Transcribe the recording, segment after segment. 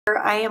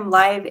I am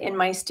live in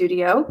my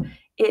studio.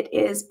 It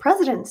is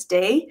President's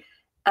Day,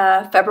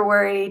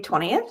 February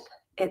 20th.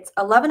 It's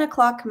 11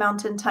 o'clock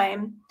Mountain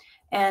Time,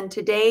 and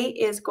today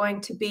is going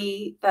to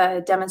be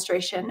the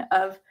demonstration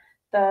of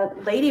the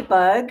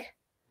Ladybug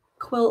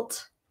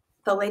Quilt,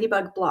 the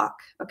Ladybug block.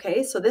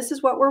 Okay, so this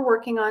is what we're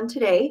working on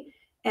today,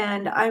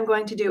 and I'm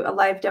going to do a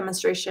live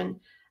demonstration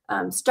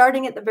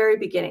starting at the very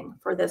beginning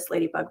for this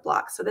Ladybug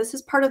block. So this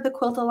is part of the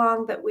quilt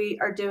along that we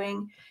are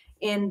doing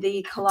in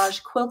the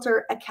Collage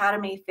Quilter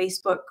Academy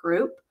Facebook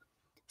group.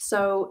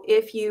 So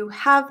if you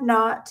have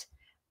not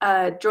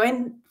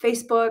joined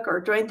Facebook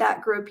or joined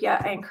that group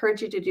yet, I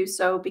encourage you to do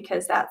so,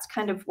 because that's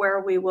kind of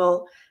where we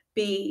will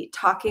be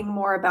talking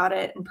more about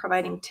it and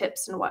providing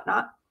tips and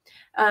whatnot.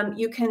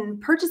 You can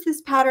purchase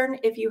this pattern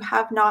if you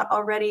have not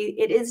already.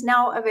 It is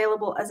now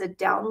available as a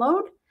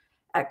download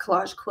at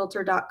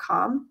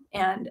collagequilter.com,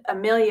 and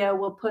Amelia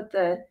will put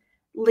the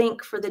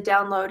link for the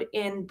download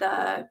in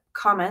the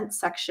comments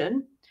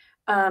section.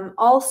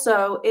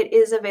 Also, it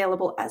is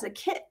available as a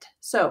kit.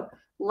 So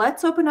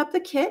let's open up the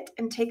kit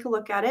and take a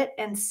look at it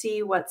and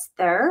see what's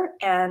there,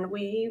 and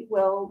we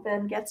will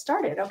then get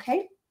started,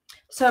 okay?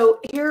 So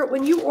here,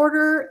 when you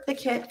order the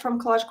kit from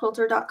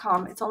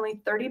collagequilter.com, it's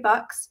only 30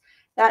 bucks.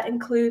 That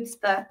includes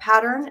the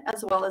pattern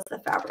as well as the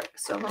fabric.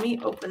 So let me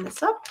open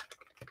this up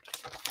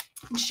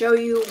and show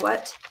you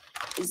what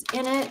is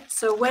in it.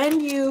 So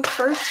when you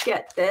first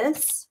get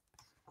this,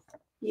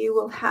 you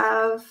will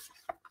have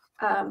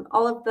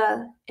all of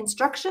the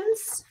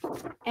instructions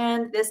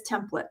and this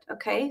template.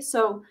 Okay,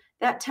 so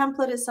that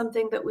template is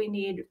something that we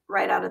need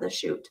right out of the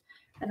chute,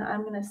 and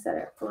I'm going to set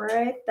it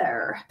right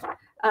there.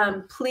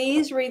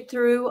 Please read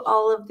through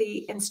all of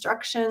the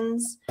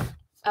instructions.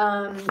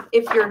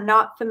 If you're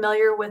not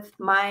familiar with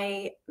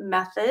my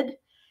method,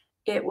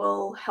 it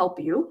will help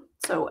you.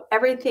 So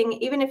everything,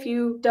 even if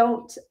you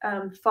don't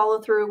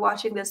follow through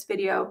watching this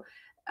video,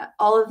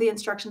 all of the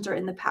instructions are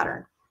in the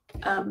pattern.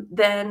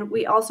 Then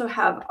we also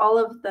have all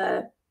of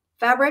the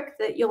fabric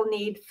that you'll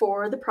need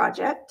for the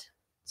project.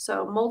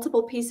 So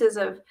multiple pieces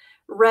of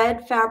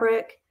red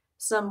fabric,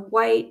 some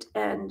white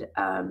and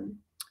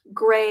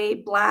gray,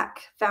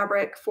 black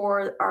fabric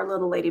for our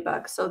little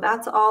ladybug. So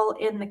that's all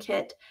in the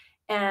kit.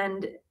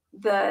 And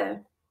the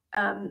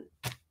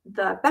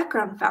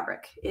background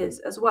fabric is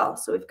as well.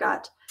 So we've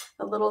got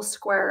a little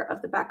square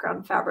of the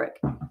background fabric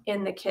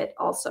in the kit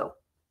also.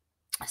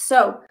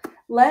 So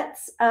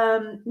let's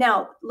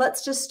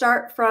just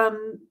start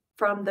from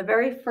the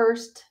very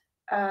first,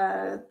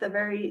 the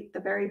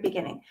very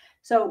beginning.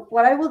 So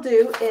what I will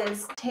do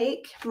is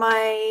take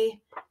my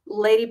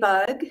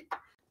ladybug.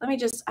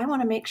 I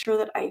want to make sure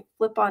that I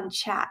flip on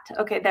chat.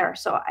 Okay, there.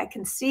 So I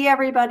can see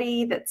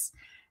everybody that's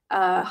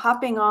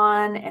hopping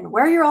on and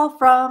where you're all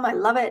from. I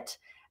love it.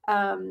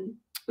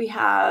 We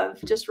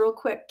have, just real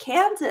quick,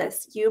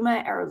 Kansas,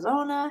 Yuma,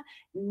 Arizona,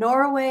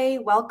 Norway.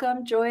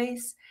 Welcome,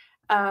 Joyce.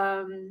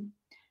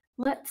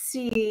 Let's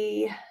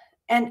see.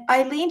 And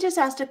Eileen just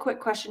asked a quick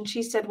question.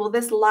 She said, will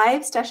this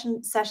live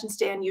session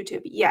stay on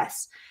YouTube?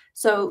 Yes.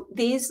 So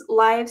these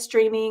live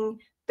streaming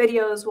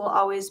videos will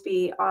always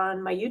be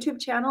on my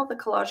YouTube channel, the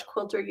Collage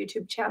Quilter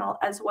YouTube channel,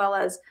 as well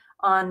as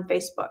on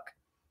Facebook.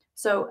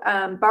 So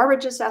Barbara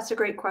just asked a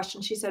great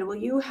question. She said, will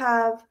you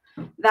have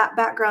that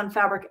background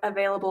fabric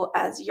available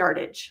as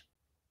yardage?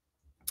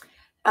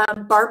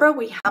 Barbara,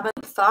 we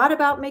haven't thought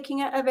about making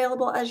it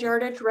available as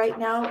yardage right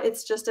now.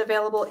 It's just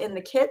available in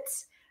the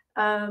kits.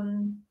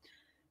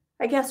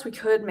 I guess we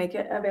could make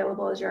it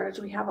available as yardage.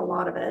 We have a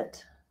lot of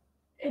it.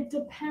 It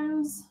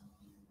depends,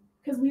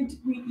 because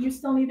you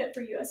still need it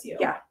for USU.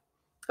 Yeah.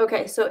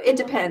 Okay, so it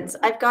depends.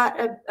 I've got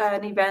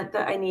an event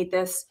that I need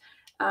this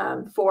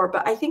for,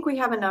 but I think we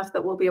have enough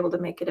that we'll be able to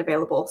make it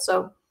available.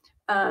 So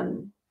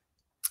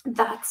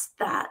that's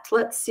that.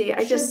 Let's see.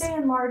 Should they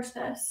enlarge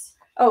this?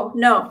 Oh,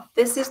 no,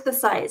 this is the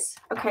size.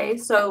 Okay,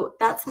 so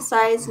that's the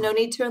size. No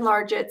need to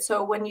enlarge it.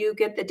 So when you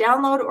get the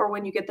download or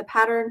when you get the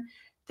pattern,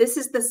 this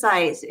is the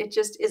size. It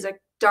just is a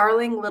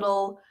darling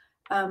little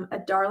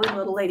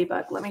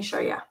ladybug. Let me show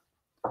you.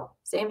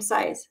 Same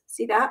size.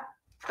 See that?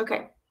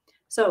 Okay.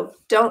 So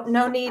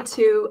no need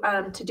to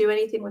do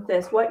anything with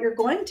this. What you're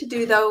going to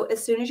do, though,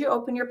 as soon as you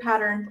open your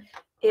pattern,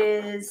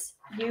 is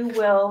you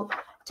will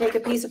take a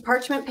piece of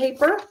parchment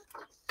paper,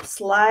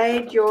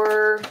 slide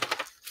your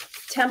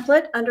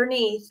template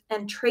underneath,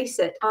 and trace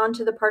it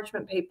onto the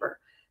parchment paper.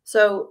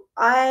 So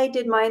I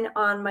did mine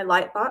on my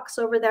light box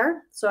over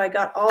there. So I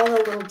got all the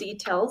little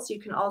details. You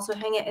can also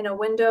hang it in a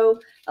window,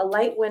 a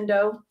light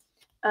window.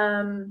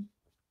 And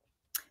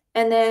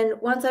then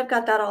once I've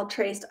got that all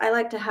traced, I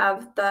like to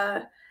have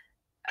the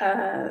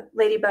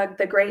ladybug,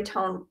 the gray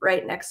tone,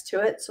 right next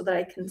to it so that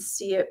I can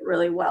see it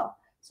really well.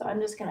 So I'm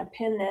just going to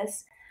pin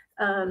this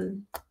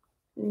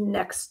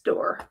next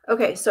door.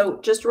 Okay, so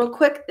just real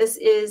quick, this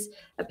is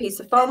a piece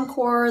of foam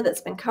core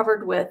that's been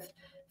covered with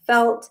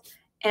felt,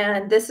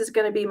 and this is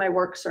going to be my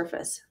work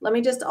surface. Let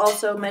me just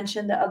also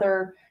mention the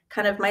other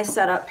kind of my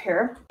setup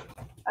here.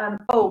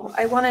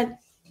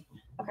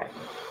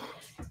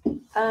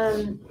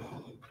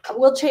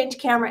 We'll change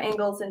camera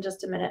angles in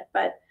just a minute,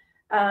 but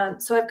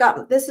So I've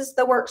got, this is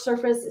the work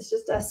surface. It's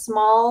just a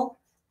small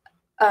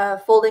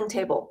folding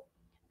table.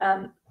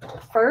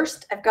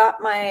 First, I've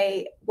got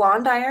my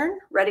wand iron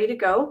ready to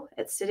go.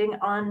 It's sitting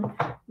on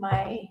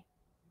my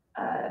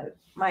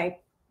my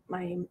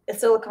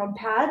silicone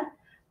pad.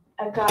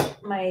 I've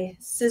got my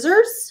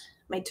scissors,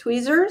 my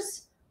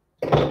tweezers,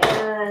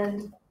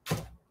 and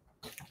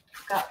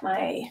got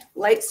my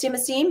light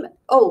steam.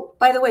 Oh,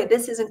 by the way,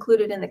 this is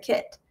included in the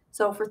kit.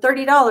 So for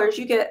 $30,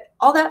 you get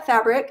all that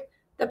fabric,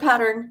 the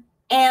pattern,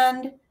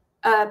 and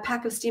a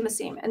pack of steam,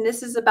 and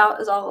this is about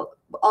as all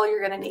you're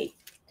going to need.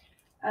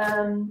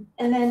 And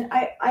then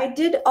I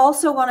did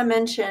also want to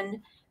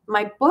mention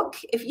my book.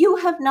 If you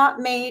have not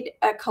made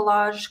a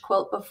collage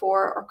quilt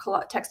before,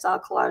 or textile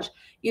collage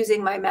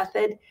using my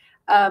method,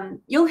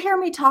 you'll hear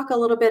me talk a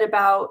little bit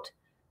about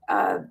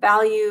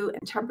value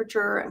and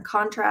temperature and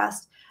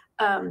contrast.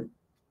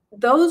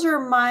 Those are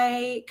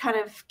my kind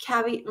of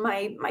caveat,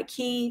 my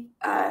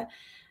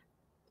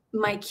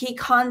key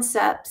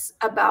concepts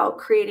about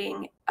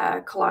creating a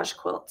collage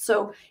quilt.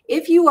 So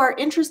if you are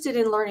interested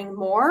in learning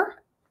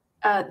more,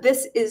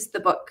 this is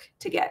the book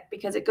to get,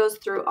 because it goes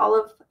through all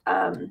of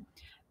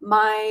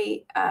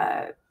my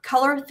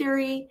color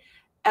theory,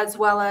 as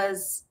well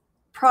as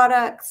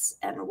products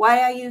and why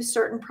I use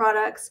certain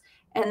products.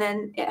 And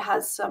then it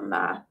has some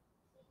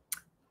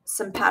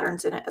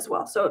patterns in it as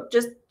well. So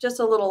just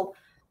a little,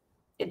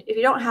 if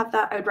you don't have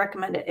that, I would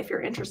recommend it if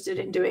you're interested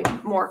in doing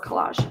more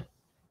collage.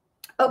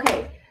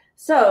 Okay,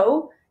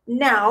 so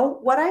now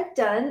what I've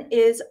done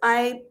is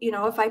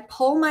if I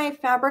pull my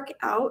fabric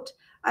out,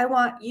 I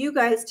want you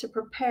guys to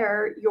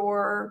prepare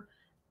your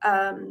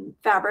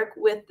fabric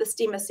with the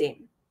steam.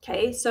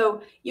 Okay,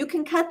 so you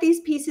can cut these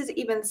pieces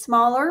even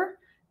smaller.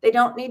 They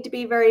don't need to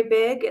be very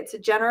big. It's a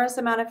generous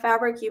amount of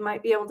fabric. You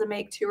might be able to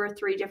make 2 or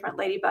 3 different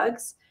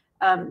ladybugs.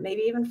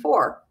 Maybe even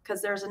 4,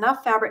 because there's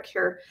enough fabric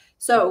here.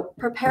 So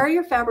prepare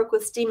your fabric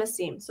with steam.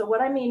 So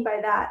what I mean by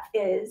that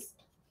is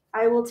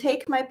I will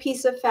take my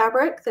piece of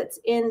fabric that's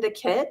in the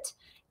kit,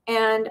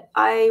 and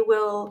I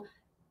will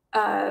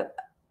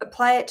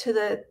apply it to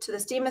the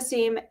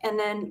steam, and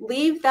then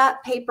leave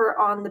that paper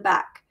on the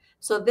back.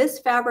 So this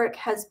fabric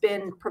has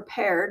been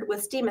prepared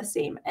with steam,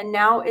 and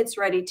now it's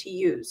ready to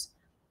use.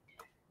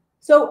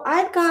 So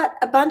I've got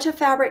a bunch of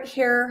fabric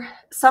here.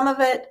 Some of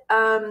it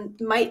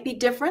might be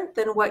different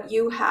than what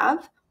you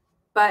have,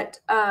 but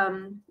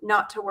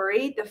not to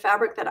worry. The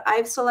fabric that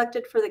I've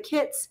selected for the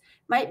kits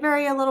might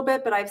vary a little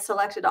bit, but I've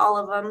selected all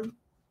of them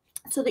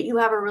so that you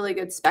have a really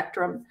good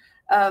spectrum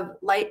of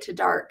light to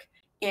dark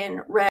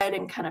in red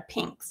and kind of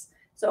pinks.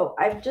 So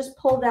I've just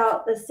pulled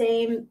out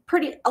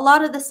a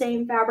lot of the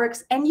same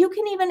fabrics, and you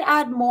can even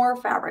add more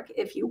fabric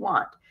if you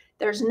want.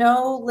 There's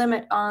no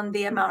limit on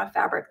the amount of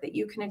fabric that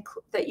you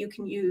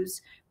can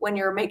use when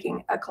you're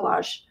making a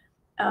collage.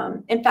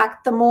 In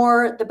fact, the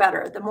more, the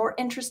better. The more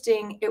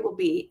interesting it will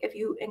be if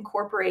you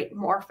incorporate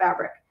more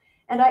fabric.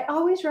 And I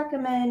always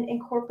recommend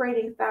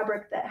incorporating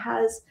fabric that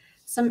has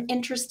some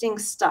interesting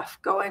stuff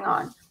going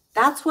on.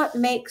 That's what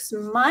makes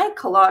my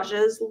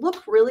collages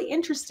look really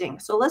interesting.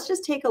 So let's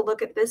just take a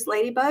look at this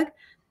ladybug.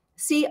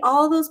 See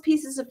all those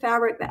pieces of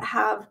fabric that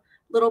have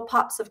little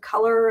pops of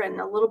color and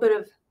a little bit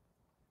of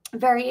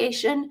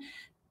variation.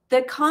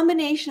 The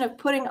combination of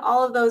putting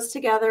all of those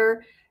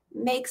together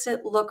makes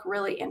it look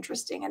really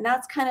interesting. And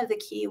that's kind of the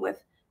key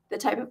with the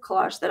type of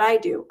collage that I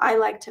do. I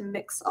like to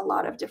mix a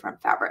lot of different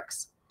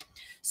fabrics.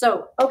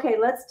 So, okay,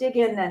 let's dig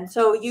in then.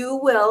 So you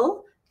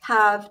will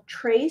have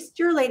traced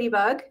your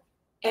ladybug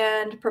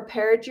and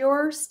prepared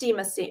your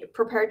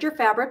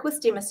fabric with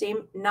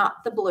steam, not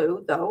the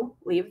blue though,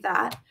 leave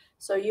that.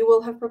 So you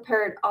will have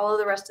prepared all of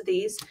the rest of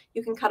these.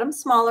 You can cut them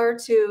smaller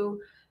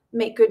to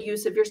make good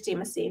use of your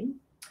steam.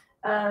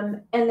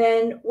 And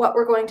then what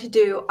we're going to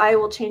do, I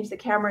will change the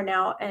camera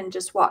now and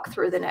just walk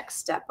through the next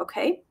step,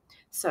 okay?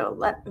 So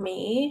let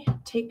me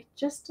take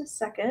just a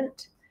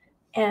second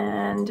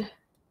and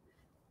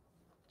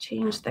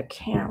change the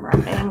camera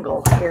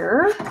angle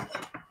here.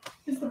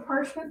 Is the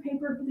parchment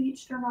paper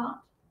bleached or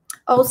not?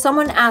 Oh,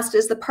 someone asked,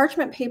 is the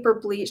parchment paper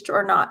bleached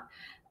or not?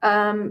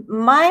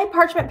 My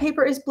parchment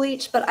paper is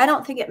bleached, but I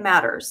don't think it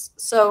matters.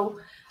 So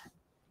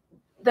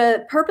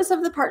the purpose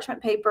of the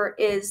parchment paper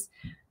is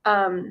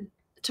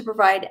to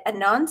provide a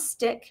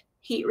non-stick,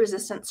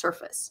 heat-resistant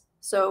surface.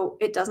 So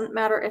it doesn't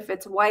matter if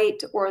it's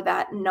white or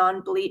that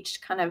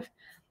non-bleached kind of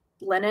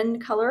linen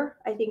color.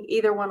 I think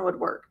either one would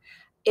work.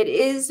 It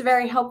is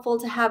very helpful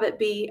to have it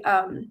be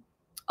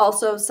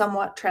also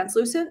somewhat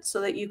translucent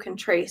so that you can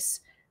trace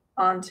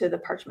onto the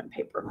parchment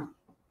paper.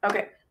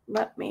 Okay,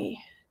 let me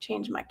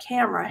change my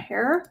camera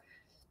here.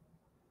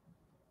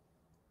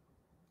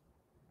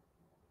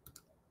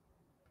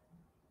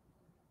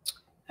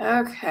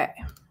 Okay.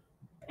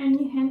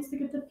 Any hints to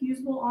get the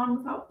fusible on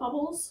without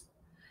bubbles?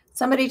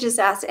 Somebody just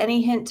asked,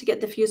 any hint to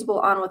get the fusible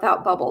on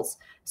without bubbles?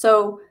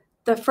 So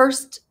the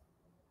first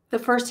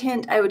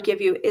hint I would give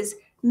you is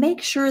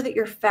make sure that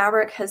your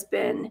fabric has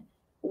been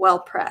well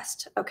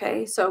pressed.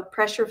 Okay, so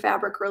press your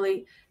fabric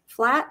really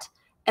flat,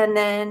 and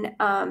then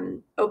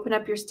open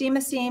up your steam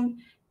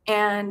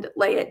and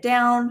lay it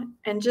down,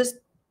 and just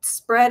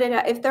spread it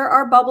out. If there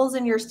are bubbles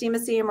in your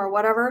steam-a-seam or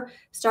whatever,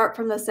 start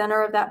from the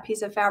center of that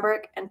piece of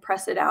fabric and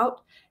press it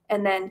out,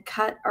 and then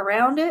cut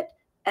around it,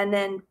 and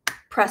then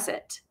press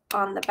it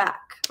on the back.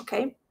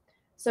 Okay,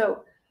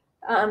 so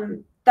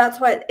that's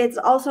what it's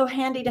also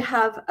handy to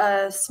have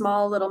a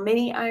small little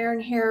mini iron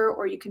here,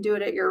 or you can do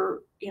it at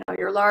your,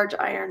 your large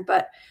iron.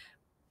 But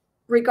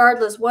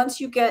regardless, once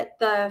you get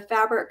the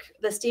fabric,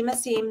 the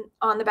steam-a-seam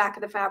on the back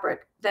of the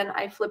fabric, then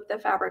I flip the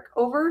fabric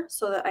over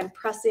so that I'm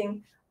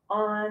pressing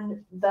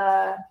on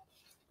I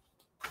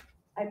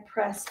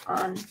press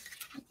on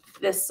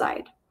this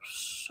side.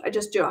 I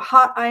just do a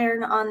hot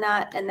iron on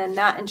that, and then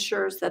that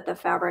ensures that the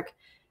fabric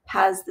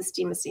has the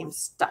steam-a-seam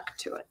stuck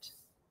to it.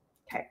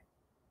 Okay.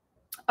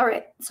 All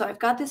right, so I've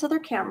got this other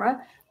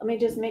camera. Let me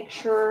just make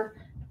sure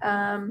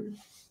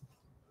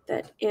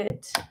that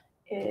it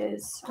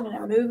is, I'm going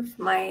to move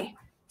my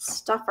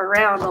stuff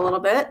around a little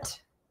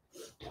bit.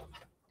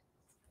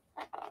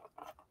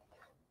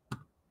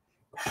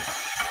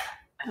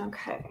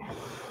 Okay.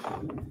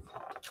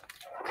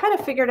 Kind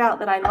of figured out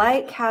that I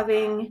like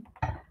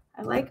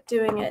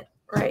doing it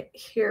right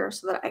here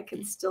so that I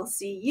can still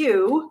see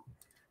you.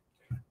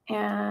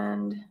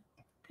 And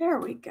there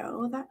we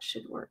go. That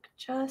should work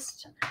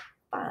just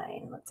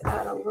fine. Let's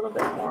add a little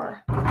bit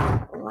more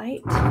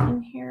light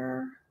in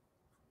here.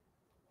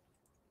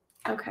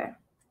 Okay.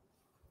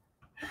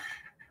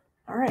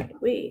 All right,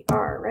 we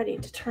are ready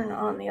to turn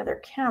on the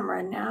other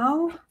camera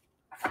now.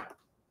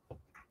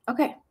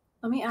 Okay,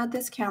 let me add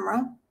this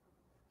camera.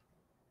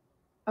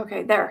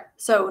 Okay, there.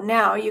 So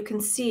now you can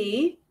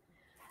see.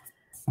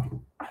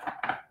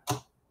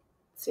 Let's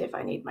see if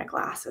I need my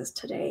glasses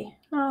today.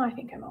 Oh, I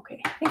think I'm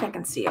okay. I think I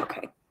can see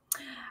okay.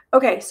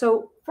 Okay,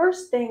 so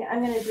first thing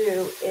I'm going to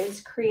do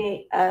is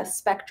create a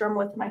spectrum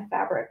with my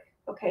fabric.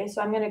 Okay,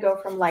 so I'm going to go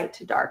from light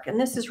to dark, and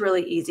this is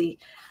really easy.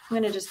 I'm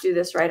going to just do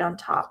this right on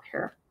top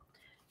here.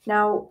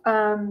 Now,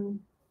 the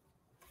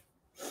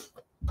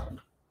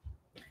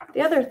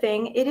other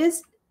thing, it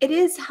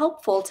is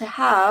helpful to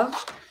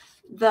have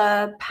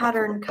the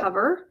pattern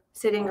cover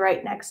sitting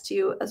right next to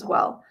you as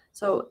well.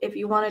 So if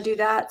you want to do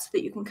that so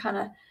that you can kind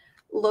of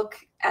look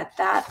at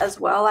that as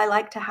well, I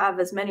like to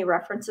have as many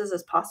references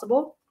as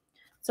possible.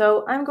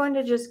 So I'm going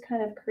to just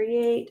kind of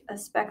create a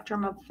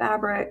spectrum of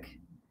fabric,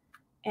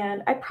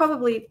 and I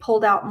probably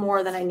pulled out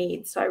more than I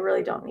need, so I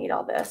really don't need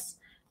all this,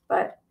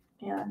 but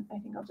yeah, I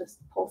think I'll just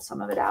pull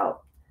some of it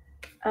out.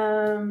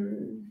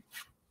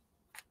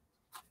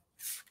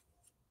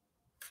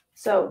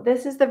 So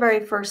this is the very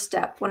first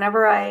step.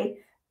 Whenever I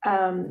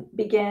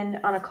begin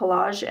on a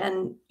collage,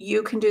 and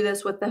you can do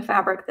this with the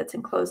fabric that's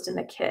enclosed in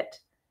the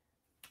kit.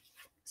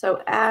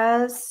 So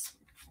as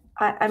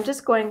I'm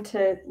just going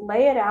to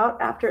lay it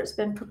out after it's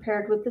been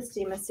prepared with the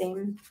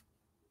steam-a-seam,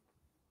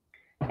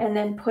 and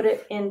then put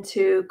it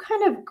into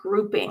kind of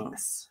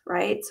groupings,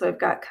 right? So I've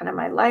got kind of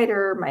my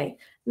lighter, my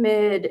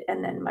mid,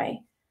 and then my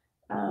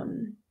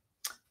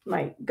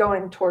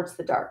going towards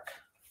the dark.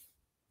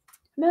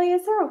 Amelia,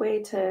 is there a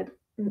way to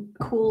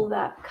cool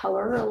that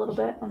color a little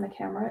bit on the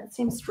camera? It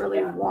seems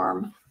really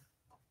warm.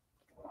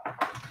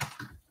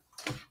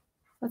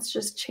 Let's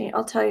just change.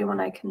 I'll tell you when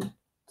I can.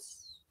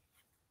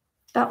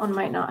 That one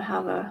might not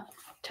have a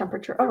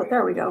temperature. Oh,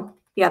 there we go.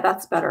 Yeah,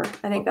 that's better.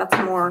 I think that's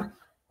more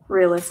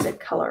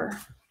realistic color,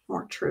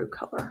 more true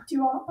color. Do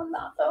you want on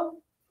that though?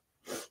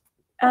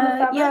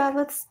 Yeah,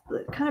 let's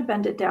kind of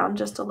bend it down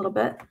just a little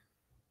bit,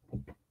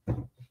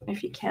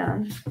 if you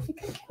can. I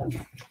think I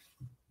can.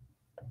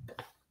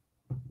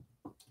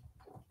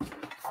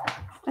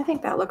 I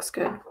think that looks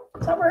good.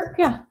 Does that work?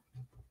 Yeah.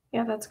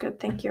 Yeah, that's good.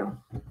 Thank you.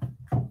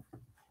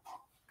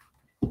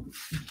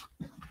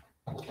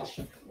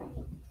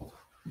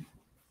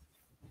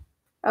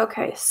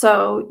 Okay,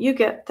 so you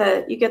get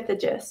the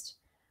gist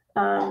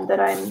that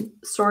I'm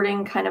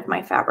sorting kind of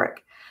my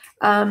fabric.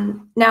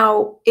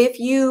 Now, if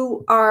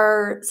you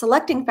are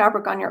selecting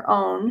fabric on your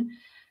own,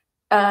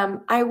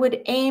 I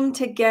would aim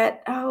to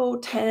get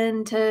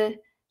 10 to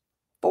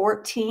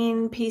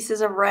 14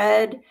 pieces of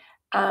red.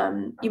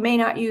 You may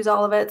not use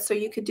all of it, so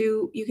you could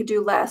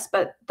do less,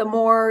 but the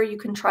more you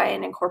can try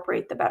and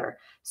incorporate, the better.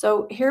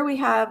 So here we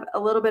have a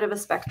little bit of a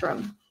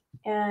spectrum,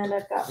 and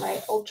I've got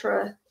my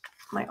ultra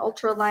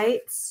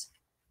lights,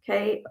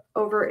 okay,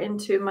 over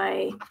into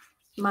my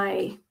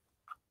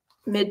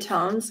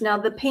midtones. Now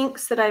the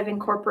pinks that I've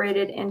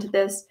incorporated into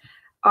this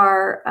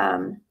are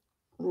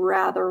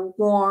rather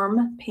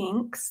warm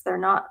pinks. They're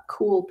not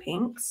cool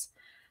pinks.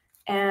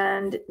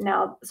 And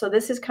now, so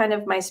this is kind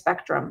of my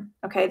spectrum.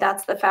 Okay,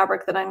 that's the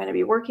fabric that I'm going to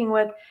be working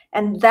with.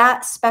 And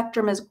that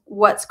spectrum is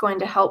what's going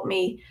to help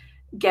me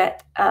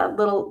get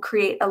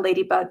create a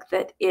ladybug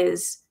that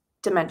is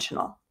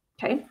dimensional.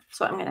 Okay,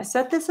 so I'm going to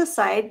set this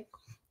aside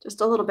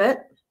just a little bit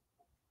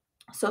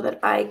so that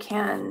I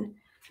can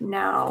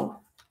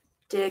now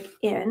dig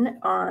in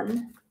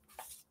on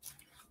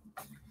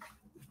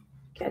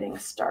getting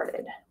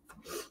started.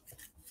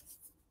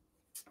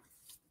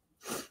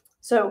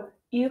 So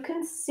you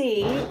can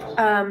see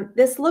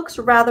this looks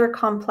rather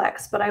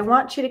complex, but I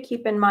want you to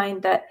keep in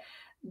mind that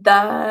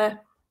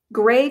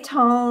gray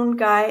tone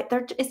guide.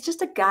 It's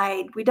just a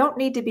guide. We don't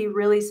need to be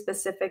really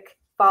specific,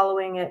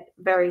 following it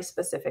very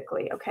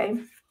specifically, okay?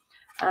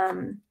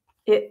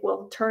 It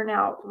will turn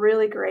out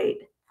really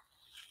great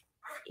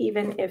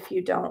even if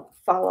you don't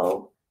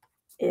follow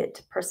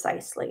it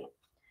precisely.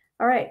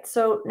 All right,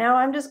 so now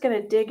I'm just going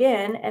to dig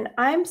in, and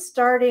I'm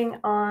starting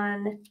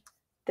on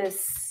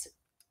this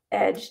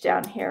edge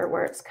down here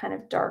where it's kind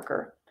of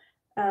darker.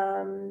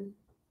 So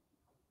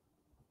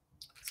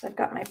I've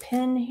got my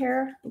pin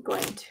here. I'm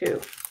going to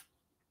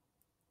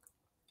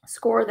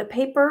score the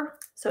paper.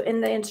 So in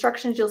the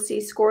instructions, you'll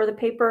see score the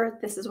paper.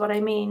 This is what I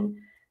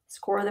mean.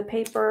 Score the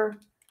paper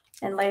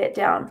and lay it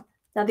down.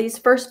 Now these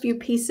first few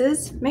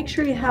pieces, make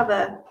sure you have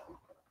a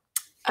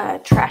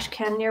trash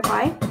can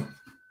nearby.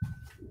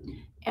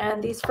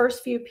 And these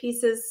first few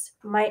pieces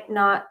might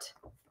not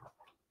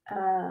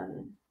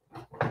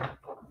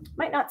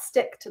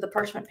stick to the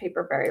parchment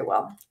paper very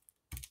well.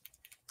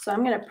 So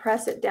I'm going to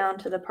press it down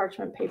to the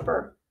parchment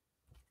paper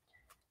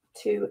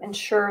to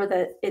ensure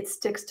that it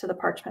sticks to the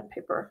parchment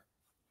paper.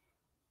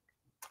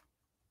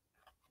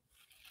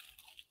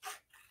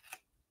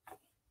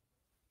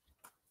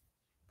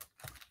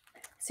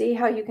 See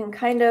how you can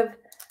kind of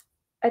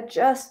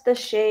adjust the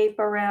shape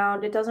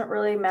around. It doesn't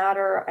really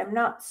matter. I'm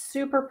not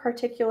super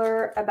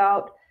particular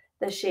about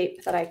the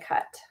shape that I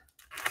cut.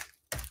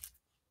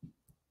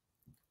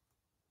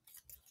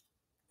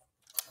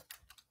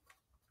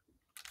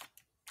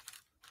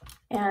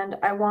 And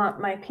I want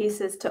my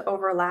pieces to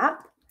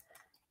overlap.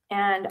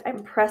 And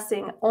I'm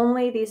pressing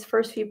only these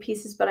first few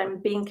pieces, but I'm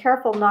being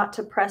careful not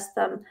to press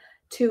them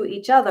to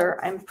each other.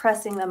 I'm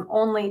pressing them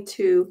only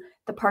to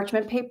the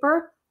parchment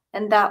paper,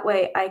 and that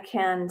way I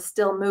can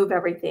still move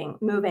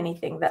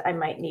anything that I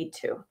might need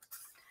to.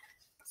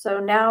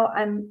 So now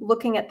I'm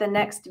looking at the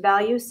next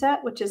value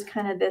set, which is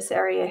kind of this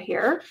area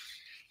here,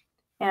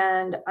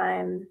 and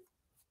I'm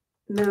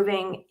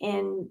moving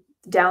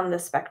down the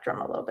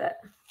spectrum a little bit.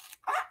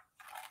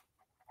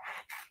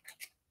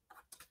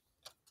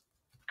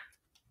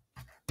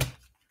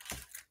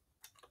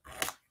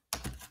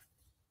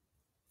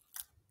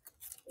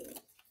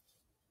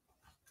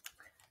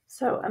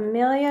 So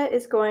Amelia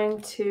is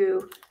going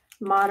to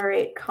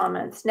moderate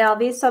comments. Now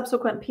these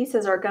subsequent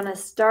pieces are going to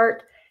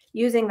start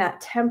using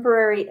that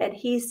temporary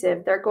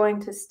adhesive. They're going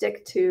to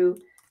stick to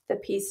the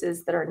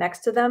pieces that are next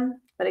to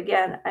them. But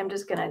again, I'm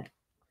just going to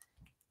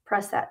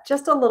press that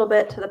just a little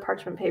bit to the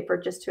parchment paper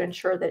just to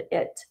ensure that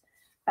it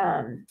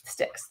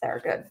sticks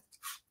there good.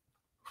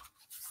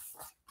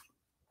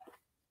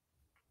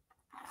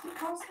 Is it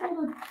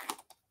possible to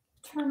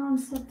turn on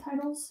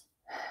subtitles?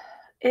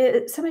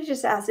 Somebody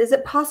just asked, is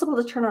it possible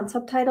to turn on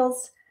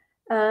subtitles?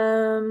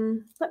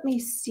 Let me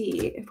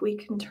see if we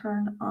can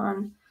turn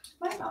on.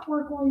 Might not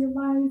work while you're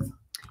live.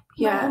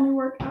 Yeah. Might only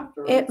work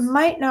afterwards. It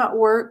might not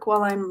work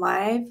while I'm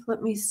live.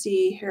 Let me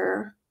see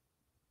here.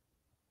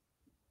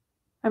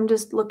 I'm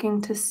just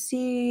looking to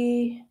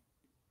see.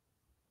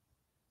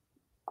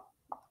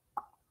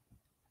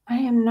 I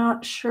am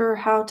not sure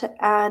how to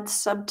add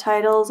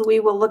subtitles. We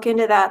will look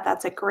into that.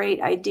 That's a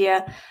great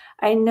idea.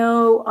 I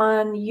know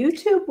on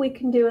YouTube we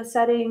can do a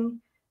setting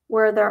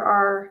where there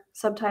are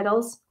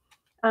subtitles.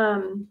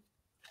 So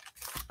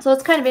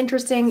it's kind of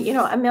interesting. You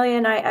know, Amelia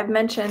and I've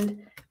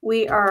mentioned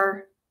we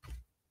are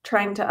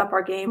trying to up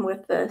our game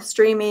with the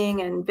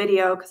streaming and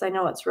video because I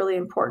know it's really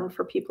important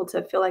for people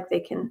to feel like they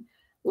can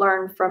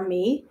learn from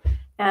me.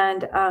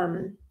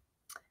 And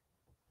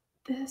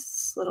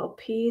this little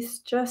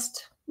piece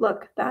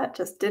look, that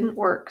just didn't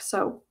work.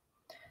 So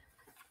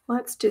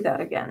let's do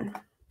that again.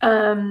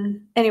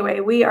 Anyway,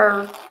 we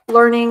are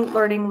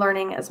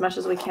learning as much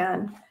as we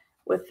can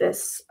with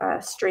this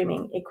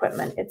streaming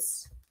equipment.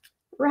 It's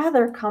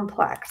rather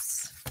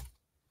complex.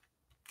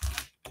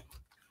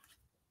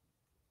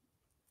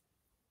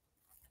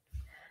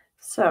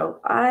 So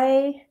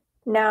I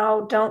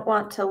now don't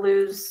want to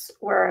lose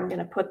where I'm going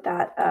to put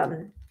that.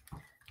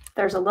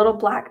 There's a little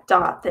black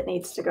dot that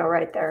needs to go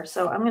right there.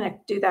 So I'm going to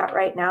do that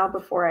right now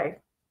before I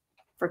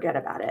forget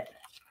about it.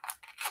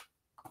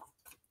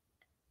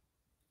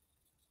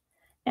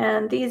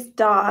 And these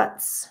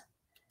dots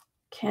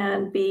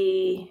can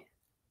be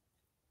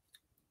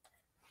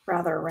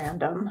rather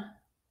random.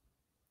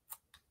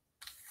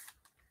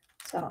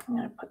 So I'm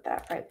going to put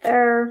that right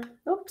there.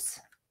 Oops.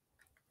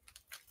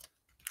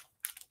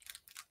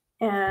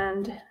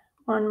 And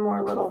one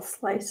more little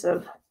slice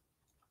of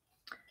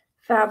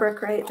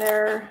fabric right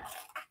there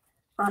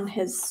on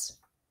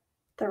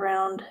the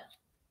round,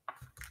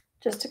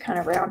 just to kind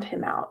of round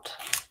him out.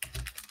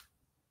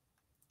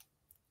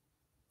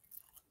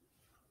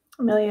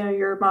 Amelia,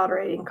 you're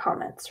moderating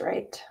comments,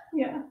 right?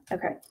 Yeah.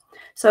 Okay.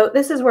 So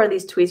this is where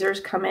these tweezers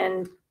come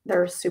in.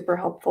 They're super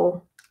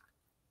helpful.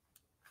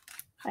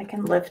 I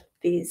can lift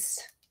these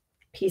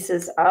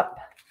pieces up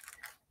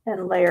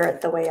and layer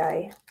it the way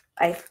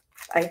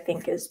I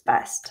think is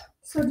best.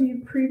 So do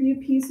you preview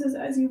pieces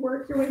as you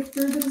work your way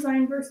through the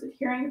design versus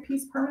adhering a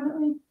piece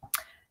permanently?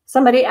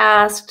 Somebody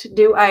asked,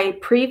 do I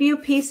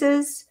preview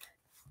pieces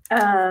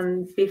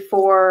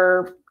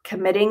before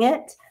committing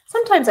it?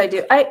 Sometimes I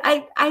do.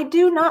 I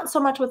do not so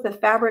much with the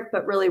fabric,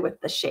 but really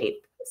with the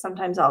shape.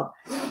 Sometimes I'll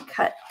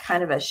cut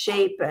kind of a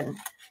shape, and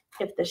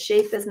if the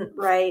shape isn't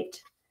right,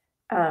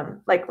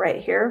 like right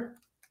here,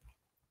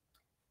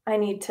 I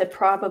need to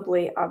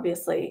probably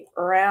obviously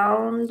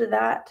round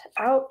that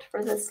out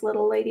for this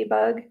little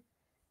ladybug.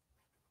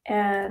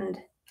 And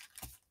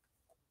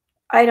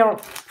I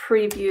don't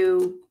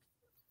preview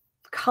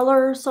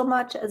color so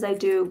much as I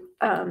do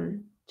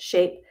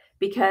shape,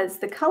 because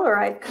the color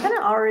I've kind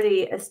of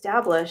already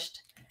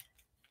established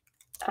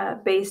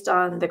based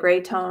on the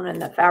gray tone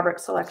and the fabric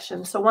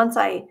selection. So once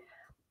I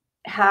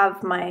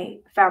have my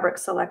fabric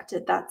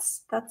selected,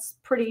 that's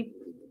pretty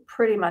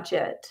much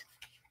it.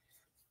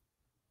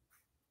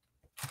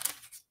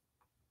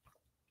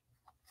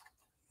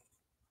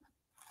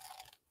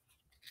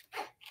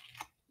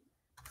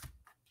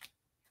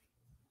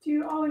 Do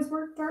you always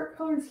work dark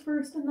colors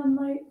first and then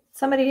light?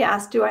 Somebody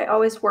asked, do I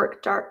always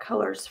work dark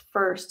colors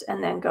first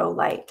and then go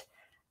light?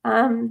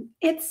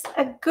 It's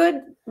a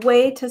good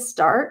way to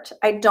start.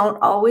 I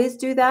don't always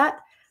do that,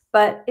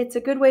 but it's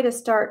a good way to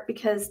start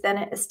because then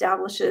it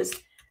establishes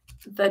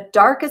the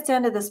darkest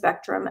end of the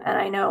spectrum, and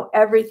I know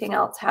everything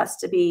else has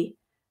to be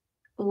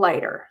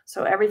lighter.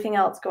 So everything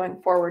else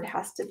going forward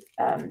has to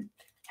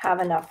have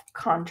enough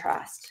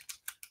contrast.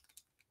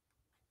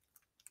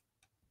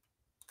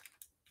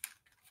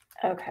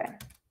 Okay,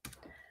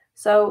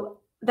 so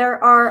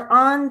there are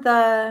on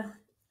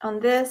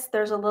this,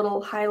 there's a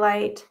little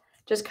highlight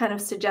just kind of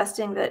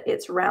suggesting that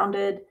it's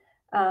rounded.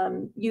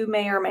 You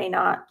may or may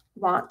not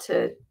want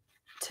to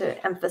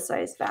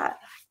emphasize that.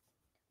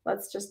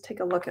 Let's just take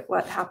a look at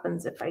what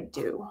happens if I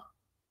do.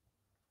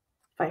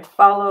 If I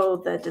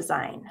follow the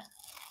design.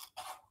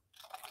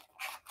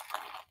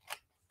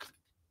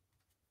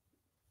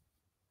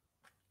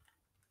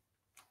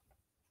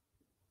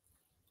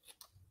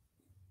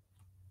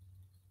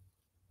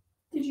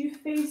 Did you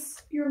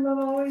face your love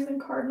always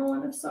and cardinal,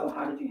 and if so,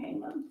 how did you hang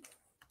them?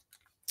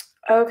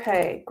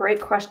 Okay, great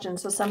question.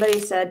 So somebody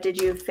said,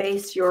 did you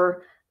face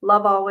your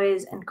love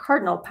always and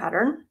cardinal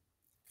pattern?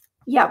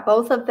 Yeah,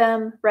 both of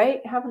them,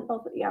 right? Haven't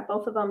both? Yeah,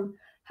 both of them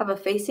have a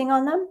facing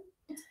on them.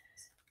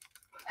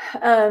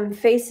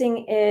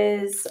 Facing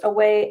is a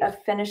way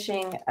of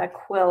finishing a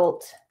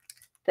quilt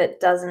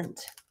that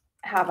doesn't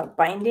have a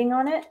binding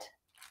on it.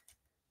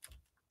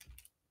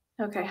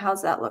 Okay,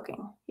 how's that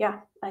looking?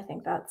 Yeah, I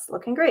think that's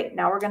looking great.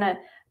 Now we're gonna,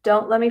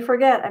 don't let me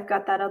forget, I've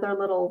got that other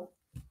little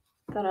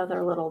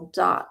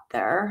dot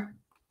there.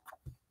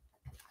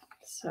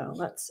 So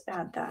let's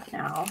add that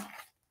now.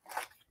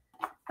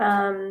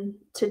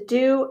 To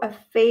do a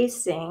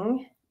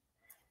facing,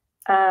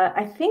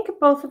 I think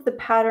both of the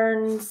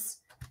patterns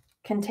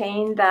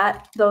contain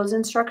those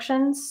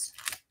instructions,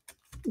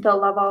 the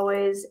love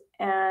always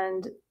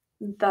and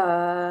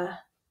the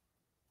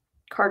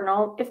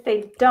cardinal. If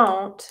they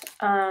don't,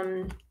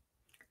 I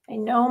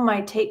know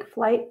my Take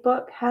Flight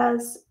book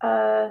has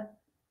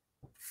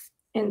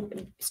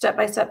in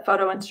step-by-step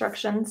photo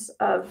instructions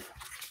of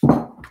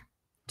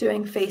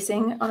doing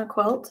facing on a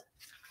quilt.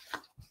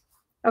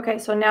 Okay,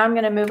 so now I'm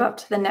going to move up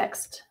to the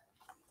next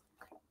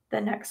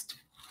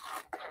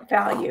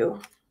value.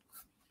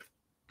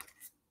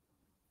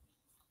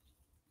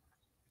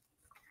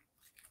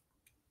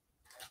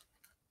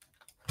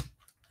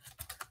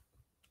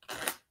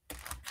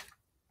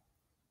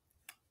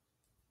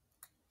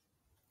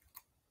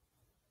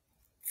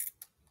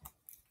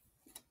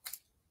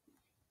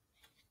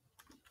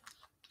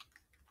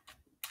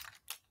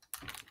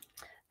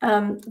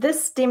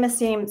 This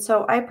steam-a-seam,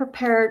 so I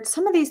prepared,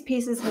 some of these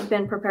pieces have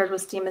been prepared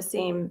with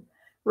steam-a-seam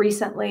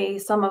recently.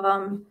 Some of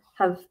them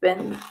have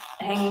been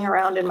hanging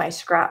around in my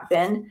scrap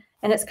bin,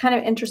 and it's kind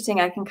of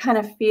interesting. I can kind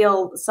of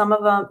feel some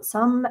of them,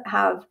 some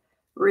have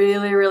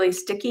really, really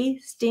sticky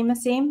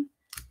steam-a-seam,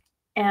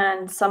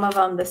 and some of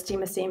them, the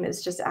steam-a-seam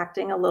is just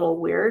acting a little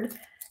weird.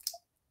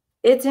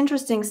 It's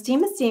interesting.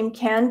 Steam-a-seam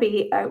can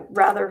be a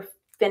rather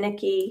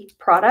finicky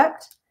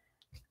product.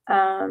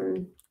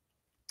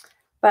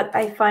 But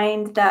I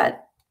find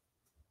that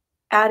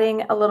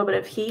adding a little bit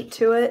of heat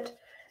to it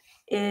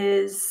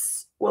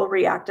will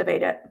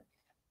reactivate it.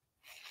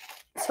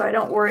 So I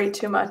don't worry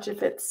too much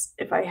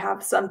if I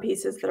have some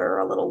pieces that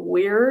are a little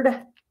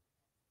weird.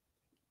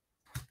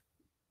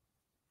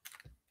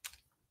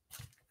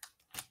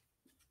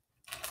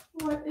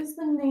 What is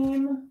the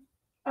name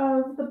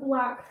of the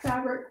black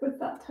fabric with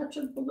that touch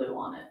of blue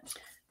on it?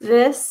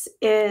 This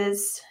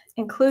is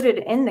included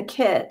in the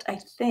kit, I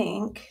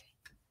think.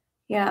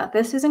 Yeah,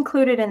 this is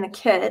included in the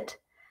kit,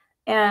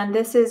 and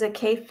this is a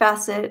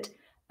K-Facet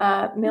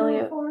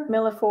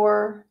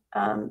Millifor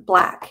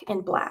black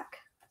in black.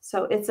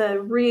 So it's a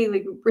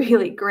really,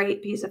 really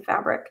great piece of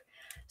fabric.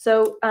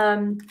 So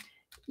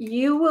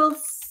you will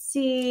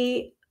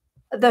see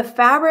the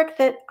fabric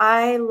that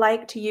I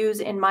like to use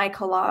in my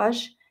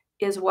collage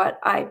is what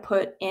I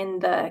put in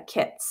the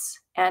kits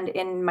and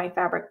in my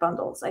fabric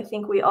bundles. I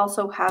think we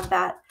also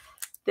have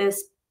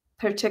this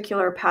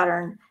particular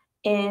pattern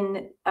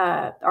in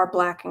our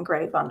black and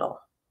gray bundle,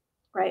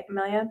 right,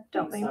 Amelia?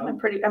 Don't we? So. I'm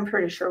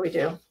pretty sure we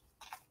do.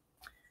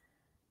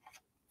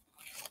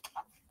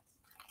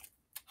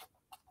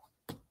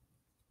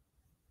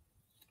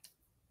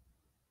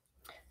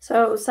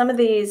 So some of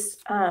these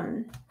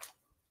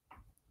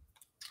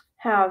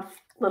have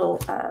little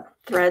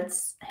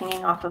threads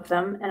hanging off of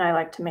them, and I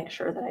like to make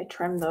sure that I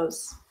trim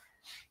those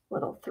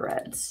little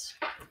threads.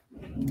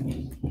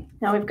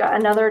 Now we've got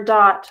another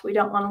dot. We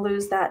don't want to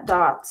lose that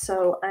dot,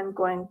 so I'm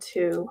going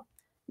to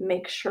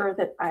make sure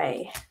that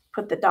I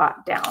put the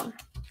dot down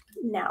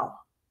now.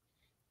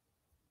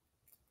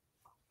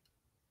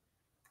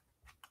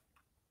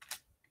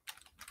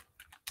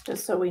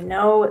 Just so we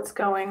know it's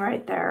going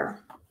right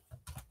there.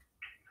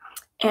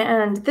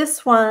 And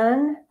this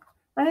one,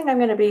 I think I'm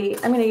going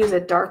to use a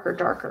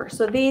darker.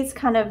 So these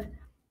kind of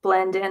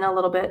blend in a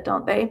little bit,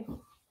 don't they?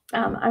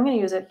 I'm going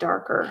to use a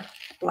darker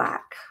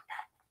black.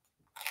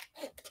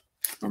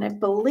 And I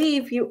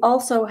believe you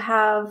also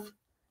have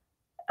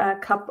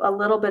a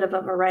little bit of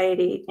a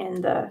variety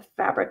in the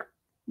fabric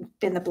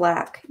in the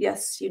black.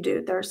 Yes, you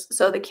do.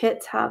 So the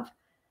kits have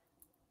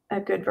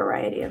a good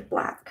variety of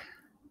black.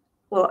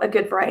 Well, a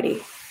good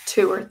variety,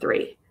 2 or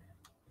 3.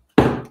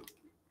 I'm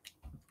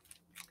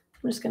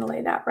just going to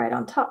lay that right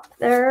on top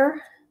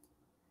there.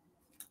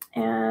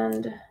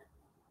 And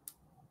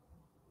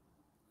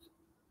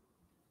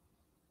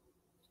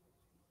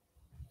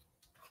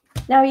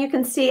now you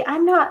can see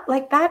I'm not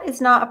like that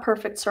is not a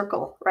perfect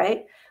circle,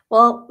 right?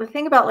 Well, the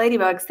thing about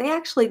ladybugs, they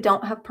actually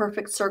don't have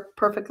perfect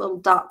little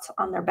dots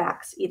on their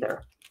backs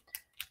either.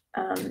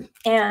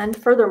 And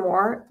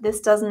furthermore,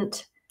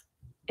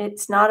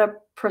 it's not a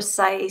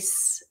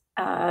precise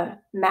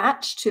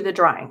match to the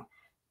drawing.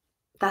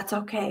 That's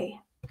okay.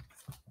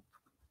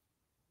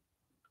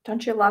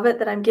 Don't you love it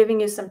that I'm giving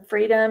you some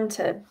freedom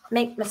to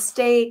make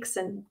mistakes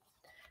and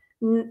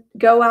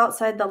go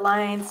outside the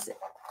lines?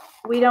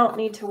 We don't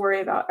need to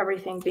worry about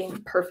everything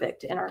being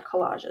perfect in our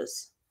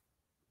collages.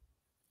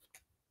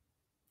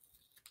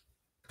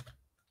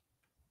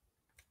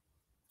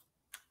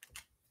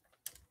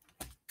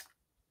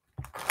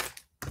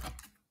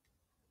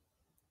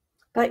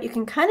 But you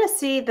can kind of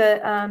see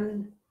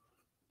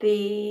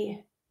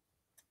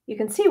you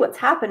can see what's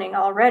happening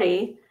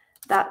already,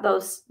 that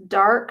those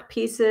dark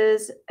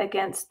pieces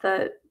against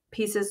the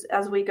pieces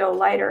as we go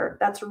lighter,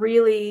 that's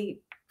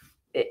really,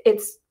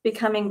 it's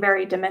becoming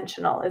very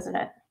dimensional, isn't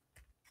it?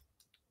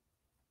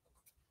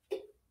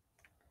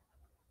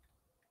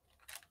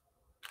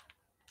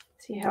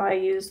 See how I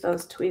use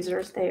those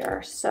tweezers? They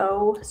are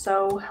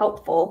so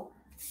helpful.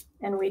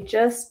 And we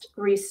just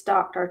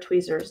restocked our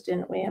tweezers,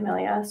 didn't we,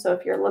 Amelia? So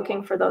if you're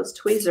looking for those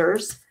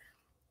tweezers,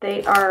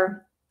 they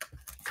are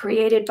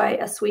created by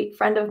a sweet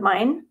friend of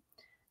mine,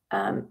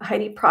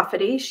 Heidi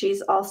Profity.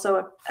 She's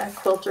also a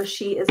quilter.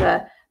 She is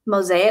a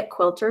mosaic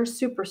quilter,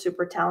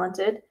 super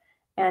talented,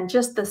 and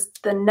just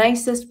the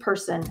nicest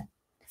person.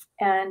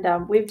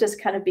 And we've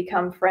just kind of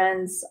become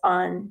friends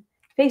on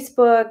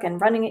Facebook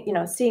and running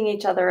it, seeing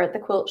each other at the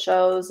quilt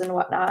shows and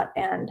whatnot.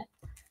 And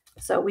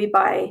so we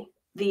buy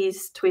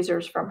these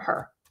tweezers from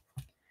her.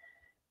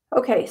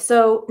 Okay,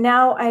 so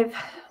now I've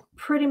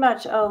pretty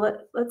much,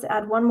 let's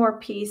add one more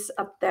piece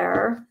up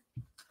there.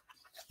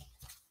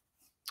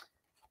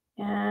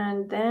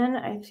 And then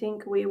I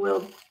think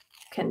we'll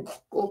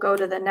go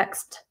to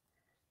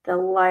the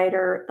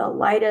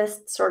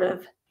lightest sort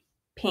of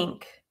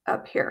pink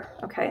up here.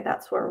 Okay,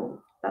 that's where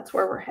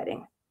we're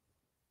heading.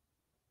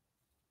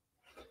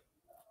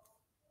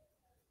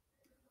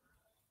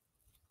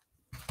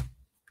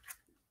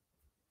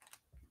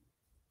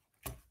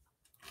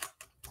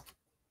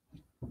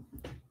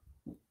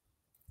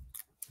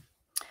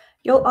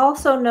 You'll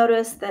also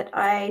notice that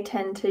I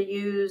tend to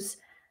use,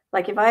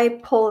 like if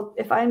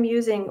I'm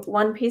using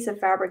one piece of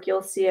fabric,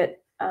 you'll see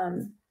it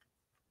in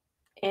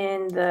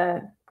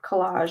the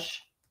collage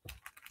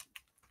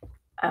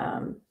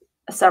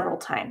several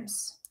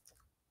times.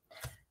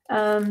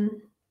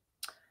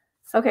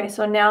 Okay,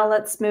 so now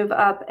let's move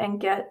up and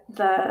get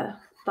the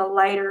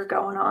lighter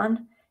going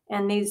on.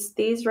 And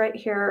these right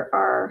here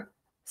are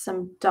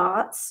some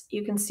dots.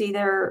 You can see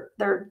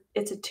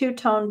it's a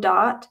 2-tone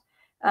dot.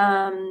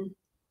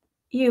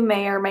 You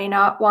may or may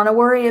not want to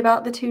worry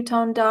about the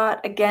 2-tone dot.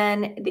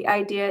 Again, the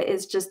idea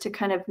is just to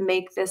kind of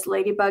make this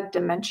ladybug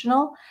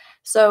dimensional.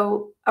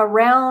 So a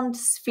round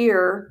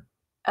sphere,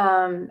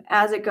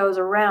 as it goes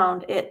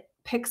around, it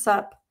picks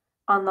up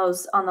on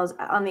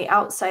the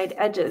outside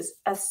edges.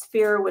 A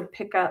sphere would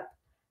pick up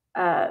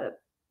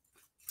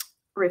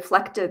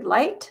reflected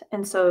light,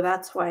 and so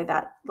that's why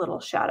that little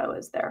shadow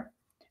is there,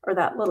 or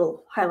that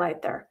little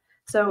highlight there.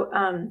 So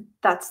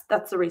that's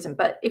the reason.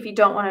 But if you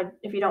don't want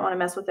to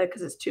mess with it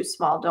because it's too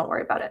small, don't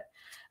worry about it.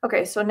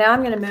 Okay, so now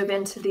I'm going to move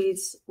into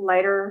these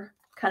lighter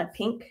kind of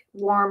pink,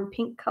 warm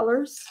pink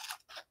colors.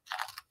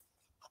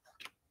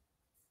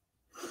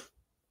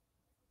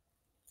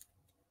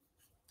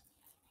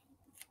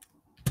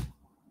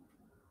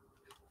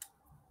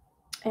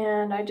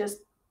 And I just,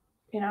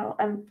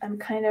 I'm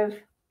kind of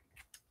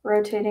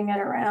rotating it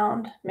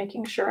around,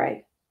 making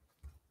sure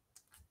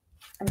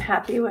I'm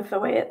happy with the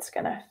way it's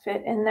going to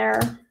fit in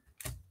there.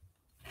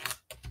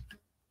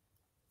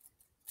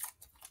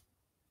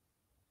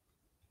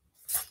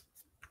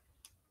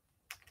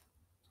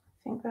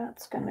 I think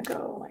that's going to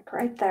go like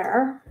right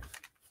there.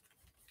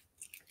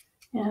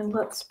 And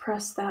let's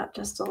press that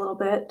just a little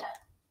bit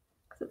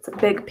because it's a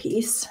big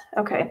piece.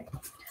 Okay,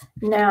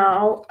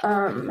 now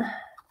I'm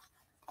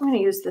going to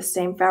use the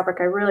same fabric.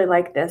 I really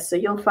like this. So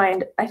you'll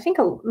find, I think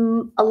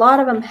a lot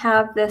of them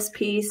have this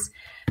piece.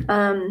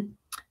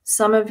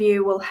 Some of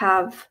you will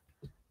have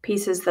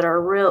pieces that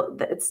are real,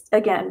 it's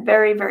again,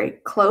 very, very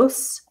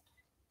close.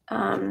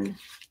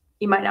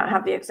 You might not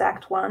have the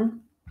exact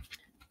one.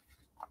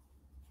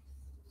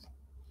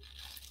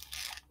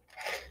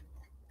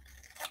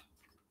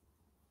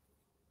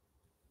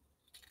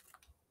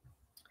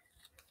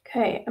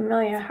 Okay,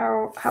 Amelia,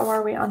 how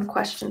are we on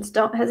questions?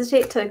 Don't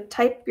hesitate to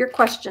type your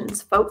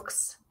questions,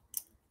 folks.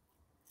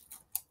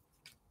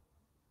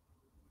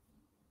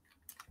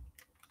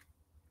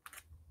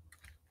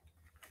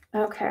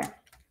 Okay,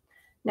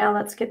 now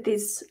let's get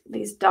these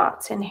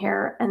dots in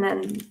here and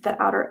then the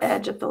outer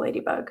edge of the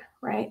ladybug,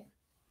 right?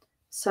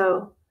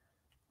 So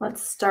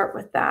let's start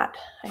with that,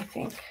 I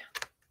think.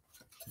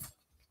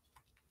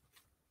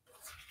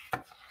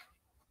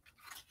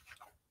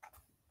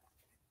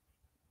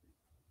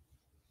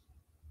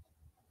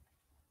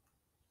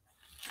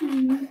 Do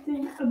you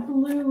think a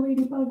blue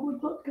ladybug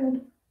would look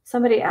good?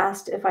 Somebody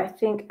asked if I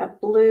think a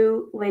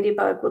blue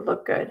ladybug would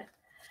look good.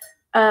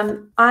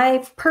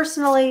 I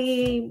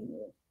personally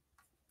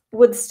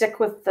would stick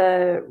with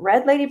the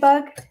red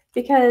ladybug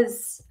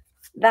because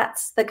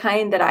that's the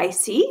kind that I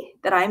see,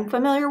 that I'm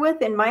familiar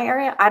with in my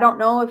area. I don't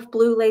know if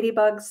blue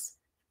ladybugs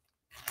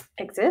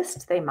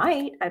exist. They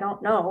might, I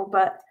don't know.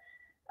 But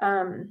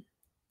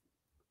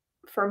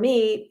for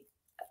me,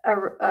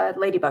 a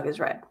ladybug is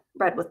red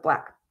with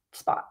black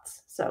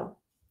spots. So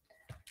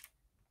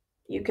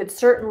you could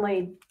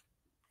certainly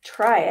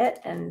try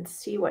it and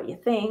see what you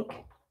think.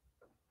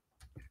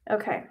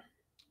 Okay.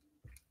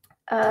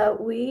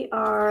 We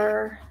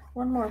are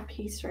one more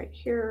piece right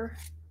here.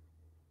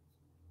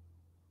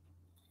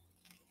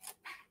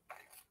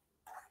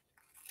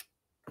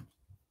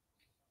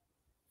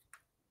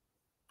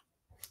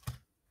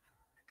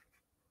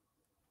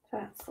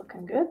 That's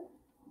looking good.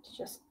 It's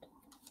just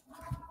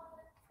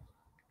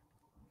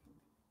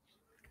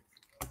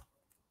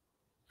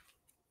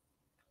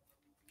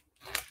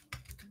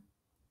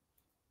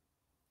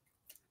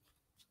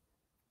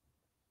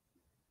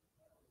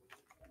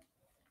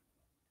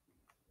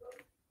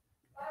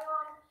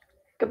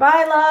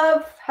goodbye,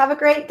 love. Have a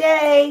great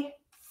day.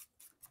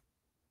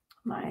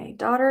 My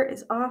daughter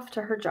is off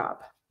to her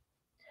job.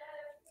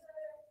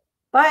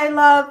 Bye,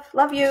 love.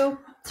 Love you.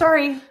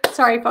 Sorry,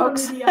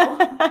 folks.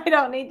 I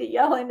don't need to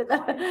yell into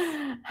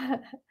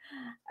that.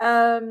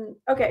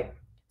 Okay,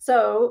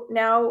 so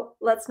now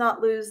let's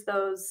not lose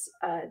those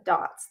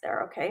dots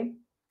there, okay?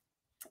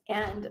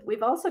 And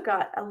we've also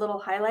got a little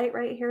highlight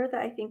right here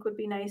that I think would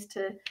be nice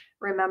to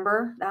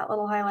remember. That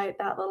little highlight,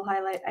 that little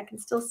highlight. I can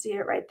still see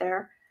it right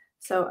there.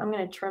 So I'm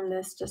going to trim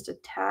this just a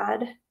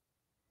tad.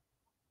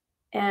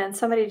 And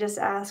somebody just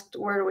asked,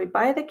 where do we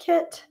buy the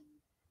kit?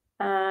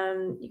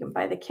 You can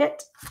buy the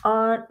kit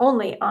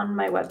only on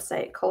my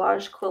website,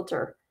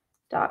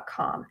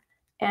 collagequilter.com.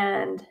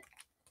 And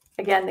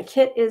again, the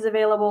kit is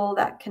available.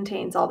 That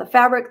contains all the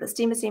fabric, the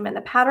steam-a-seam, and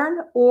the pattern,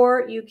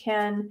 or you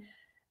can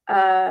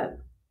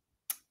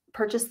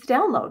purchase the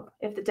download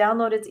if the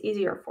download is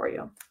easier for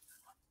you.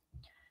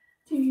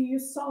 Do you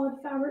use solid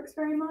fabrics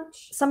very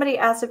much? Somebody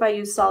asked if I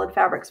use solid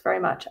fabrics very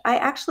much. I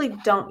actually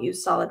don't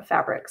use solid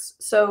fabrics.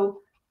 So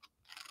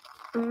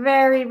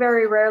very,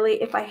 very rarely,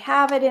 if I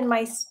have it in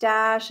my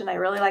stash and I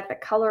really like the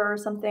color or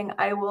something,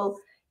 I will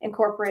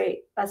incorporate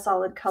a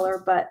solid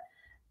color. But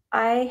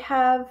I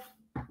have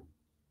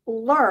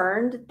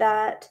learned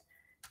that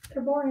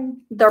they're boring.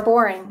 They're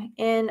boring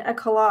in a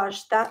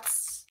collage.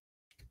 That's,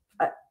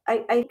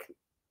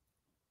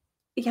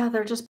 yeah,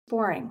 they're just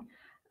boring.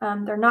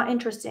 They're not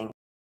interesting.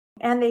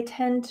 And they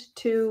tend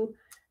to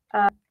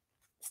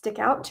stick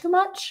out too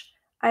much.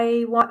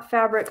 I want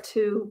fabric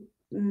to,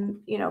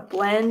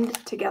 blend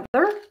together.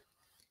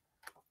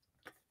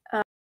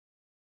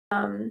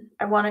 I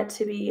want it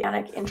to be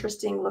an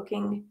interesting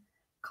looking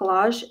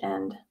collage,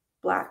 and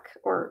black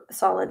or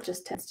solid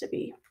just tends to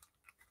be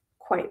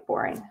quite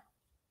boring.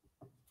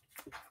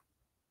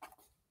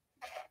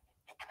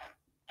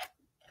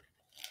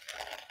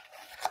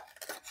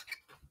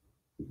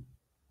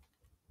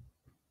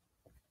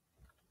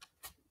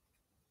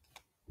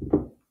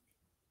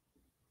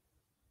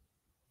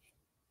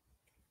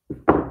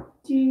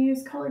 Do you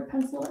use colored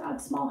pencil to add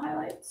small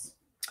highlights?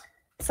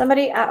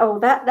 Somebody, oh,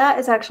 that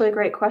is actually a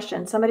great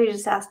question. Somebody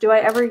just asked, do I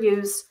ever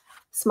use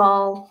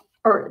small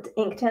or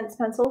Inktense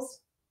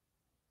pencils?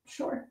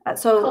 Sure.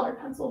 So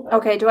colored pencil. But...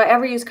 Okay, do I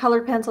ever use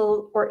colored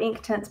pencil or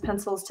Inktense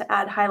pencils to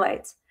add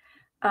highlights?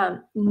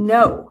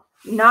 No,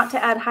 not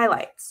to add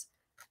highlights.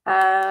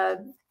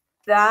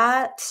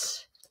 That,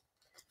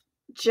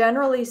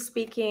 generally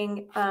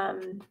speaking,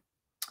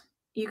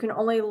 you can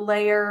only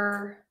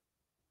layer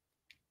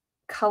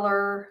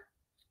color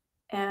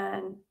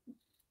and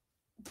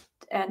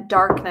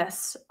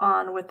darkness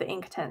on with the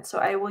Inktense. So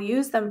I will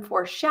use them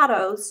for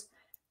shadows,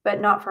 but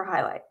not for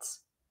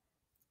highlights.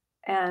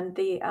 And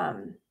the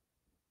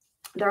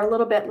they're a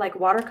little bit like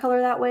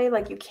watercolor that way.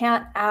 Like you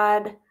can't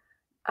add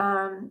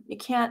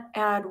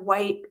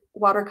white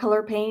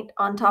watercolor paint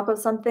on top of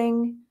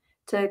something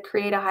to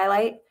create a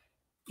highlight.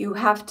 You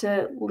have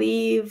to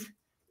leave,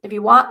 if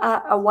you want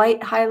a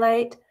white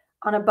highlight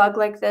on a bug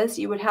like this,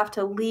 you would have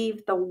to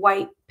leave the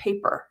white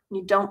paper.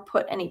 You don't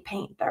put any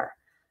paint there.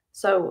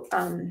 So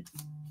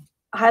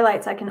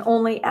highlights, I can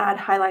only add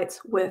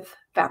highlights with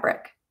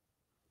fabric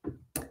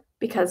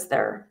because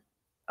they're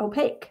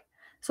opaque.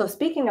 So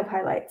speaking of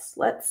highlights,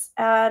 let's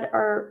add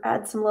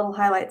some little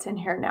highlights in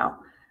here now.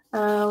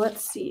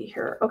 Let's see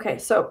here. Okay,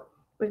 so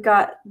we've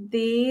got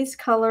these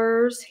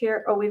colors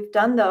here. Oh, we've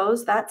done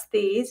those. That's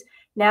these.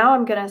 Now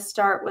I'm going to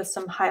start with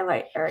some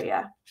highlight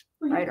area.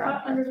 Will you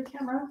cut under the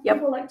camera? Yep.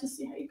 People like to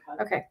see how you cut.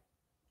 Okay.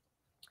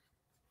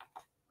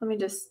 Let me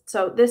just,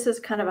 so this is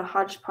kind of a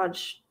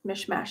hodgepodge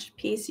mishmash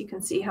piece. You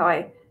can see how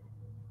I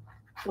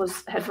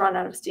had run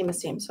out of steam.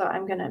 So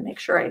I'm going to make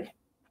sure I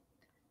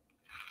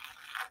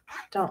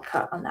don't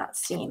cut on that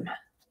seam.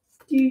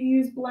 Do you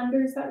use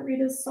blenders that read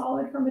as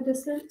solid from a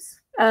distance?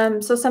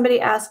 So somebody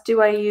asked,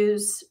 do I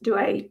use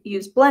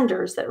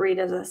blenders that read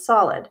as a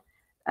solid?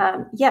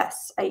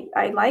 Yes,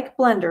 I like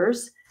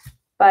blenders,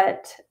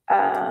 but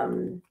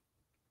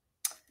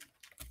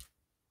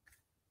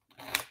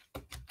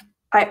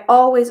I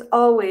always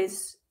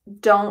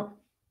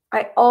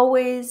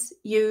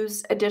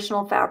use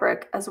additional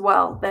fabric as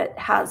well that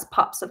has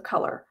pops of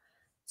color.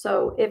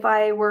 So if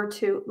I were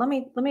to,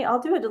 I'll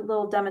do a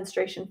little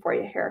demonstration for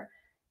you here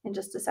in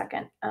just a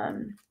second.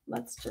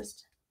 Let's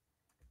just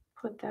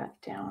put that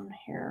down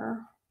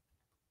here.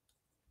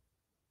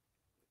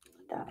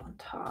 Put that on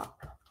top.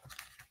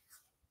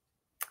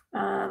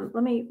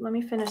 Let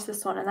me finish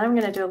this one, and then I'm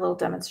going to do a little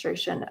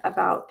demonstration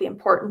about the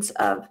importance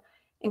of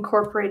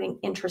incorporating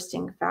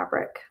interesting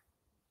fabric.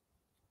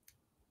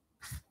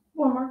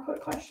 One more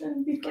quick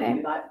question before you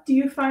do that. Do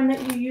you find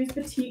that you use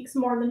batiks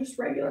more than just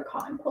regular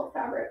cotton quilt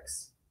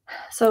fabrics?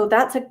 So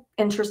that's an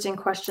interesting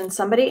question.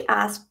 Somebody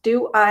asked,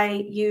 do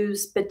I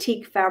use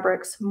batik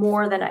fabrics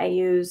more than I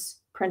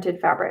use printed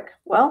fabric?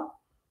 Well,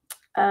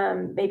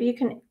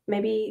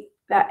 maybe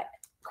that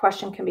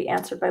question can be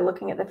answered by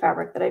looking at the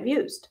fabric that I've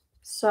used.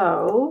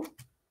 So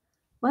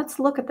let's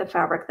look at the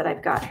fabric that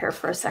I've got here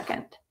for a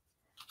second.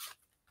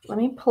 Let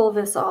me pull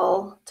this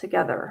all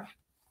together.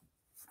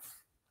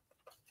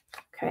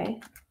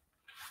 Okay.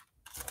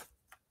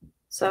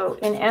 So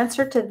in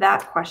answer to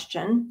that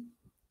question,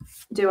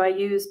 do I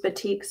use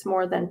batiks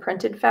more than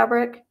printed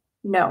fabric?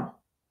 No.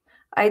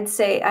 I'd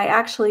say I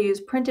actually use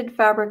printed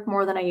fabric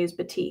more than I use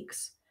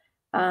batiks.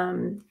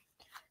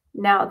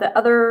 Now the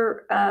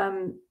other,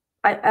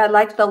 I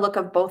like the look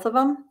of both of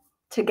them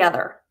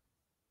together,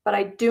 but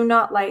I do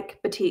not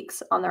like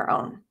batiks on their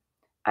own.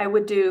 I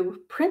would do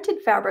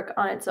printed fabric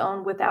on its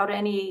own without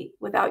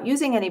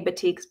using any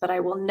batiks, but I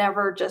will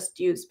never just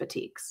use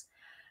batiks.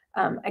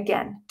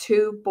 Again,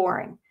 too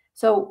boring.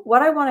 So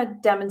what I want to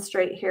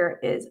demonstrate here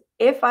is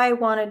if I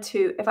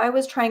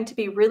was trying to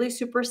be really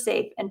super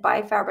safe and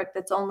buy fabric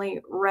that's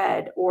only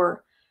red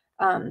or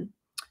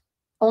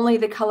only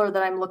the color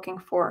that I'm looking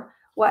for,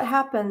 watch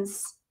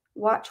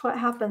what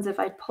happens if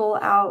I pull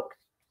out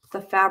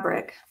the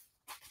fabric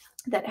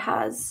that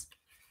has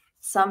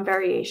some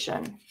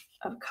variation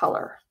of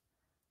color.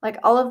 Like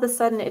all of a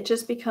sudden, it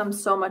just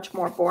becomes so much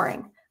more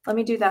boring. Let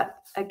me do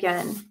that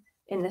again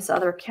in this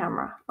other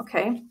camera,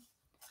 okay?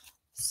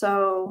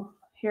 So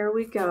here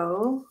we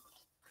go.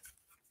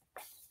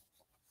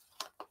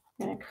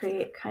 I'm going to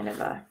create kind of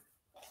a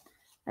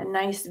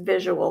nice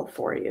visual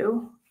for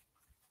you.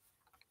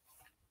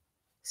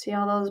 See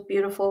all those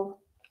beautiful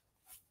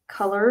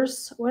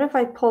colors? What if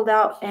I pulled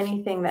out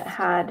anything that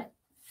had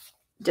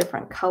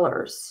different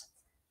colors?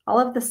 All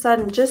of a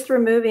sudden, just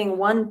removing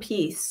one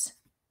piece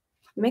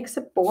makes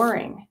it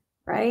boring,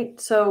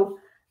 right? So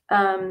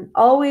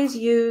always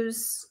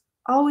use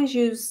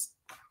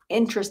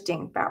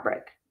interesting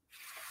fabric.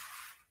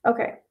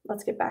 Okay,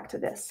 let's get back to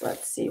this.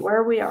 Let's see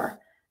where we are.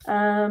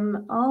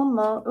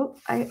 Almost. Oh,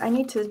 I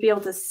need to be able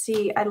to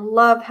see. I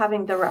love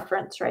having the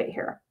reference right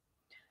here.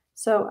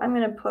 So I'm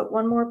going to put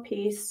one more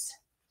piece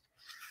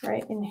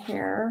right in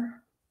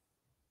here.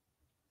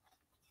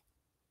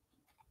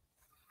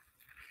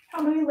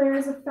 How many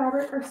layers of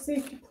fabric are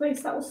safe to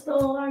place that will still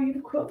allow you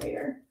to quilt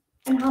later?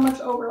 And how much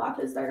overlap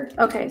is there?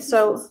 Okay,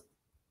 so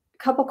a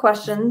couple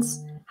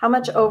questions. How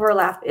much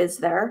overlap is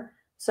there?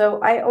 So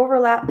I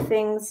overlap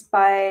things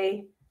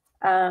by,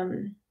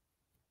 about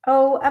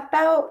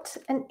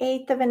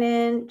 1/8 of an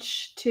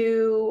inch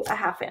to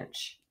 1/2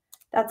 inch.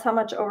 That's how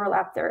much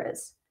overlap there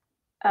is.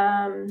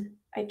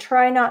 I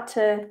try not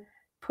to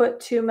put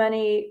too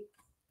many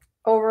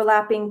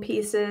overlapping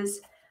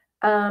pieces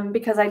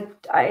because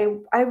I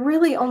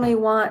really only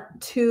want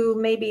 2,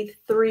 maybe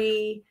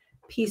 3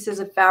 pieces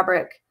of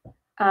fabric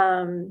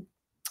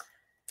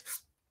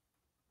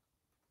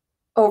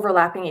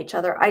overlapping each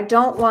other. I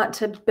don't want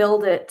to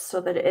build it so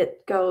that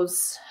it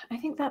goes, I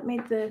think that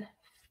made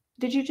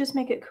did you just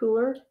make it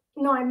cooler?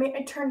 No,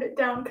 I turned it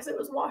down because it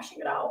was washing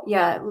it out.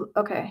 Yeah,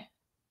 okay.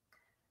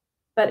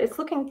 but it's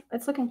looking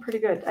pretty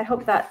good. I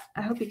hope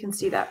you can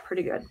see that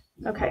pretty good.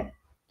 Okay.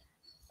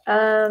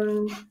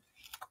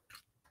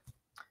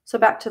 So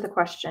back to the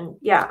question.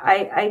 Yeah,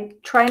 I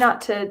try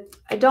not to,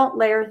 I don't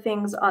layer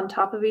things on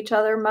top of each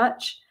other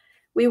much.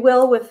 We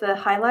will with the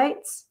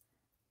highlights.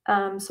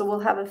 So we'll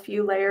have a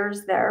few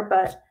layers there,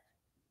 but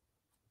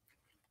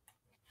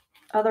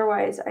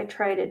otherwise I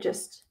try to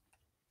just,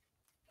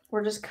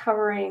 we're just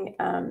covering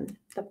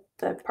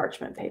the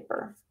parchment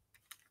paper.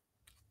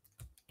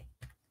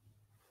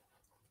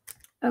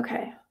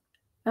 Okay,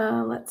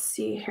 let's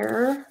see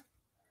here.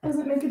 Does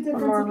it make a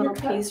difference One more if your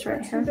little piece cuts are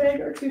right too here. big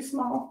or too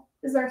small?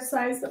 Is there a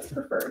size that's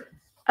preferred?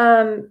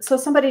 So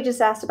somebody just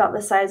asked about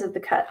the size of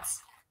the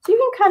cuts. So you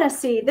can kind of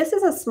see, this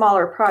is a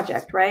smaller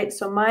project, right?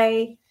 So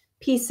my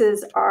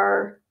pieces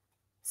are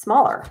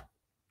smaller.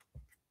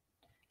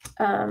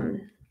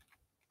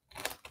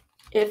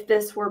 If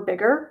this were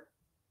bigger,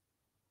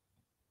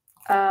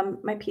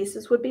 my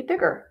pieces would be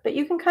bigger. But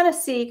you can kind of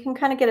see, you can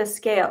kind of get a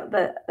scale,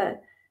 the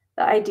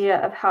idea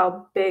of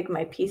how big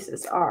my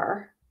pieces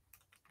are.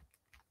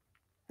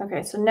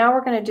 Okay, so now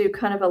we're going to do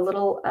kind of a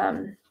little,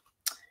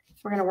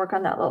 we're going to work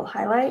on that little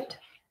highlight.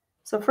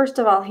 So first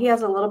of all, he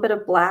has a little bit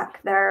of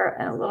black there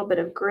and a little bit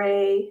of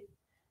gray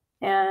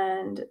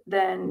and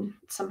then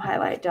some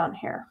highlight down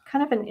here.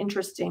 Kind of an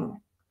interesting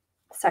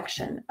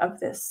section of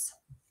this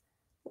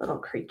little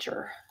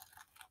creature.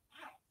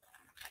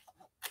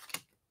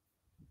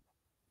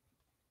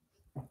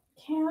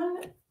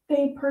 Can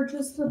they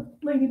purchase the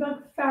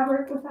Ladybug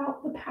fabric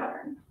without the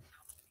pattern?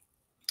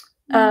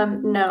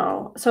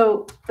 No.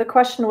 So the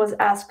question was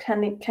asked,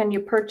 can you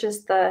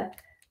purchase the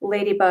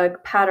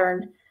Ladybug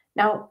pattern?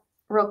 Now,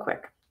 real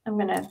quick, I'm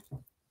going to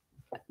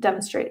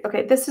demonstrate.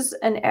 Okay, this is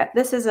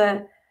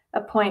a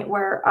point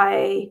where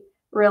I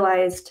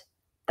realized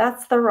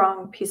that's the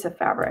wrong piece of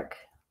fabric,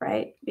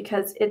 right?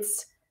 Because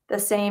it's the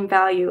same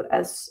value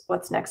as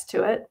what's next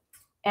to it.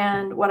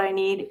 And what I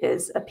need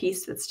is a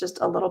piece that's just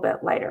a little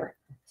bit lighter.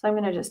 So I'm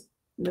going to just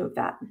move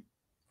that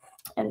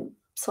and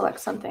select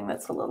something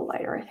that's a little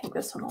lighter. I think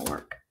this one will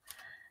work.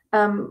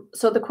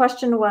 So the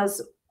question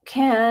was,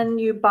 can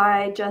you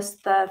buy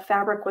just the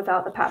fabric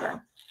without the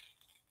pattern?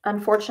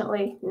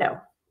 Unfortunately,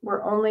 no.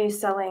 We're only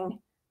selling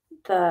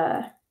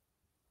as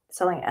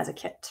a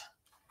kit.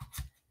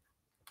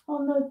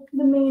 Well,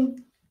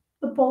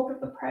 the bulk of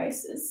the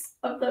price is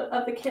of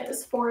the kit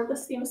is for the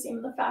steam seam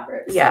and the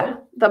fabric. Yeah,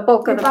 so the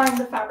bulk of you're buying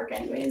the fabric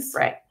anyways.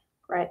 Right.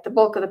 The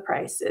bulk of the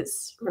price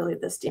is really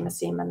the steam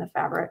seam and the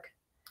fabric,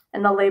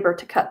 and the labor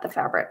to cut the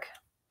fabric.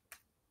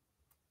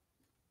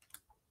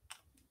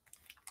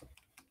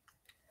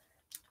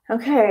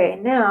 Okay,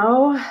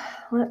 now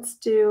let's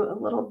do a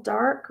little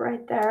dark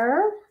right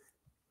there.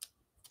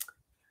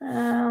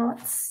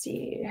 Let's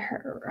see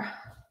here.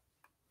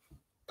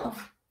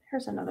 Oh,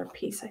 here's another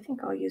piece. I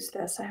think I'll use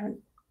this. I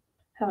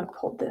haven't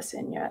pulled this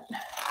in yet.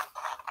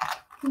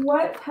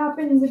 What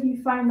happens if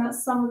you find that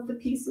some of the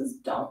pieces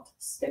don't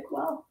stick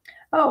well?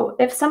 Oh,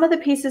 if some of the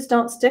pieces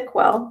don't stick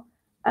well,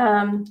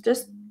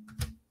 just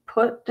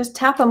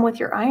tap them with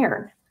your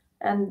iron,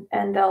 and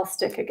they'll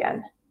stick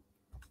again.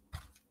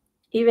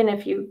 Even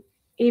if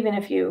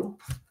you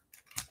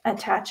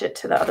attach it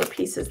to the other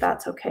pieces,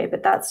 that's okay.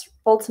 But that's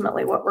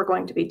ultimately what we're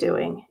going to be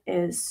doing,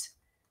 is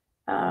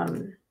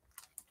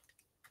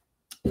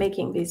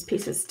making these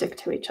pieces stick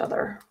to each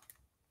other.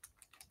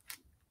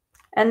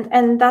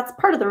 And that's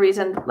part of the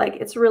reason, like,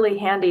 it's really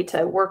handy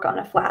to work on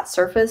a flat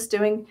surface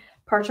doing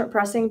parchment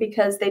pressing,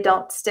 because they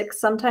don't stick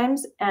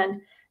sometimes.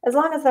 And as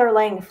long as they're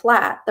laying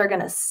flat, they're going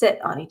to sit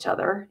on each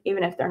other,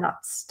 even if they're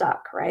not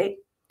stuck, right?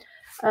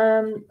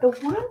 The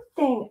one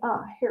thing,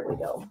 here we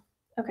go.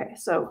 Okay,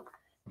 so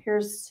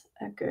here's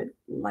a good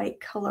light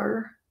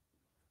color.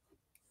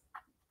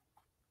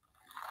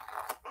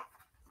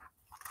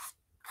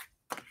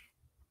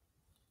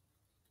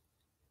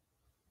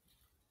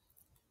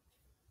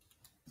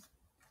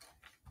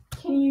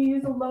 Can you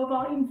use a low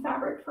volume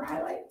fabric for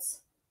highlights?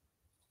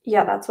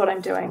 Yeah, that's what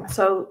I'm doing.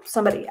 So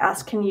somebody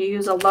asked, can you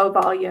use a low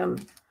volume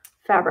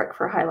fabric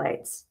for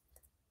highlights?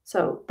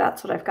 So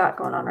that's what I've got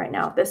going on right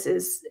now. This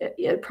is,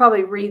 it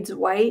probably reads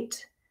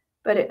white,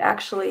 but it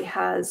actually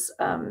has,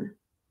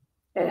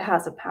 it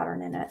has a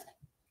pattern in it.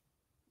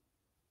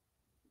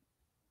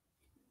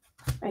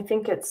 I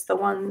think it's the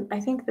one, I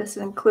think this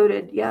is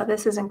included. Yeah,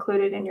 this is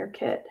included in your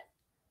kit.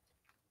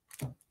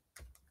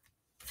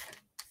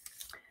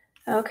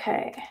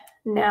 Okay,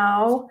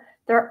 now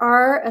there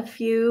are a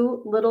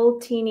few little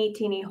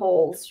teeny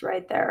holes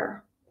right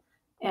there.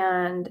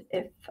 And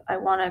if I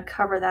want to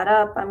cover that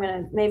up, I'm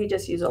going to maybe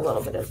just use a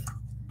little bit of,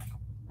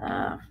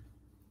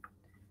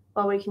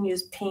 well, we can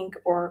use pink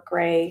or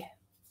gray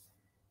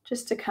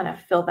just to kind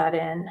of fill that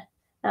in.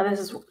 Now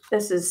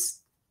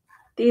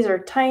these are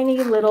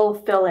tiny little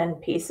fill-in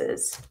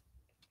pieces.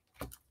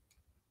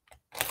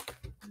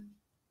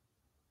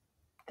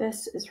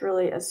 This is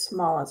really as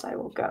small as I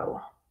will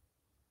go.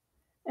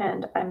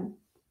 And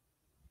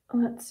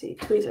let's see,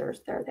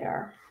 tweezers, there they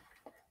are.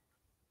 I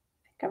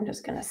think I'm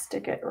just going to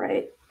stick it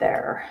right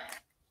there.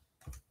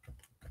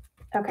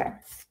 Okay.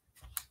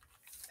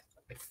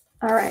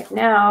 All right,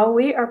 now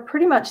we are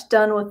pretty much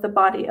done with the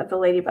body of the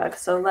ladybug.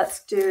 So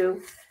let's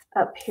do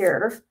up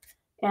here.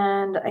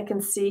 And I can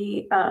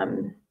see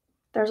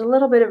there's a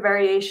little bit of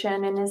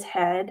variation in his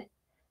head.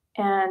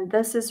 And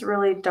this is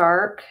really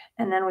dark.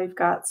 And then we've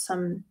got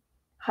some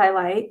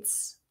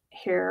highlights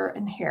here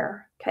and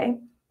here, okay?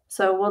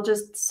 So we'll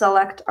just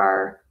select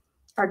our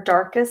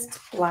darkest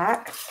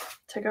black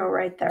to go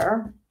right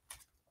there.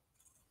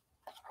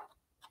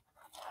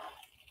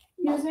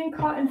 Using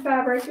cotton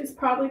fabric is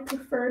probably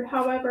preferred.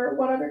 However,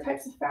 what other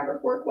types of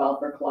fabric work well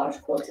for collage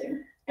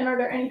quilting? And are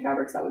there any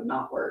fabrics that would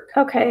not work?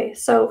 Okay,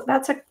 so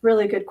that's a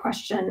really good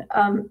question.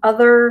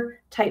 Other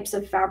types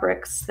of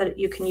fabrics that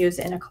you can use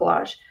in a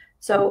collage.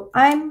 So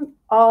I'm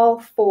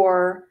all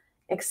for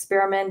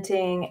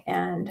experimenting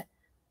and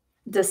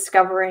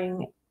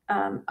discovering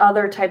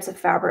other types of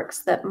fabrics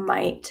that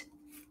might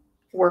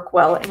work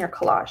well in your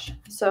collage.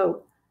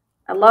 So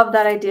I love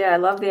that idea. I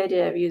love the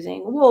idea of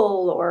using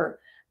wool or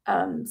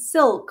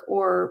silk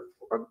or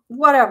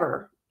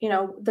whatever, you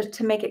know,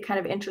 to make it kind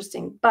of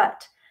interesting.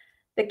 But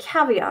the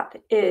caveat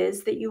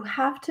is that you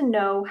have to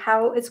know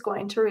how it's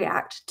going to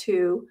react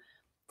to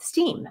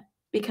steam,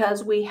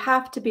 because we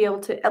have to be able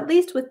to, at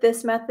least with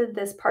this method,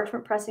 this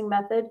parchment pressing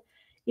method,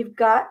 you've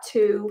got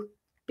to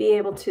be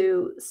able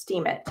to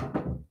steam it.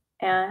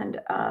 And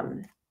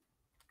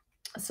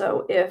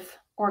so if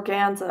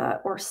organza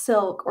or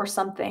silk or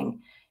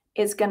something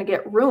is going to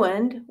get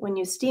ruined when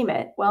you steam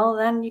it, well,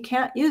 then you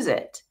can't use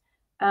it.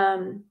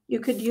 You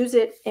could use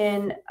it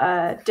in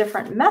a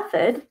different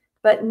method,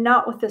 but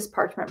not with this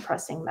parchment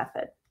pressing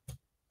method.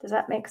 Does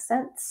that make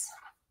sense?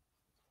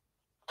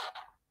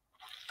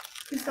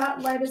 Is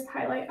that lightest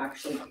highlight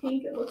actually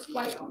pink? It looks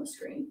white on the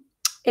screen.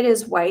 It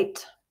is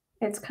white.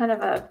 It's kind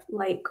of a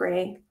light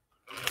gray.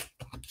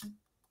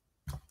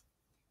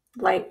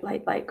 Light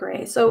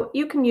gray. So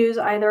you can use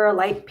either a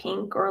light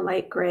pink or a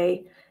light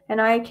gray,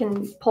 and I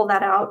can pull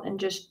that out and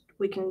just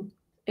we can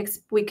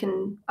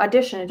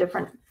audition a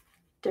different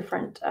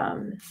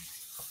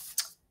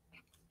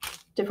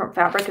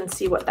fabric and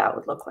see what that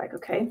would look like.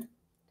 Okay,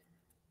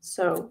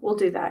 so we'll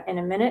do that in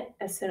a minute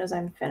as soon as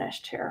I'm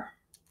finished here.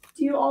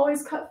 Do you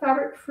always cut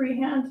fabric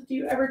freehand? Do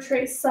you ever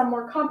trace some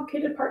more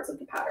complicated parts of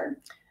the pattern?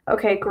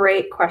 Okay,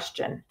 great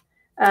question.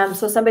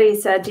 So somebody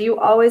said, do you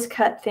always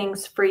cut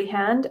things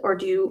freehand or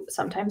do you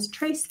sometimes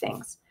trace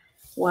things?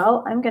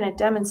 Well, I'm going to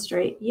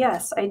demonstrate.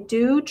 Yes, I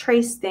do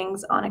trace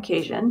things on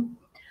occasion.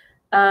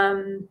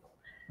 I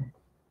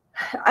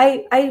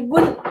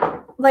wouldn't,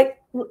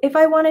 like, if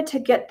I wanted to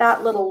get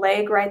that little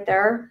leg right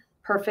there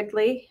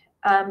perfectly,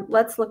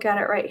 let's look at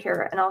it right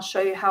here and I'll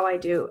show you how I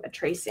do a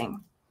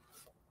tracing.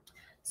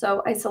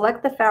 So I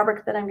select the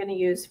fabric that I'm going to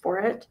use for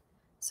it.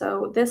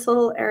 So this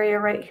little area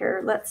right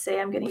here, let's say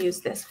I'm going to use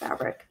this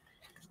fabric.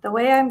 The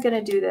way I'm going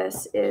to do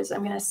this is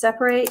I'm going to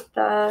separate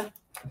the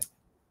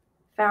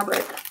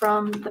fabric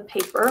from the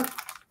paper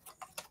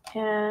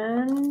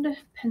and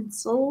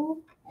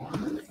pencil.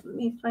 Let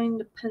me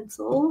find a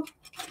pencil.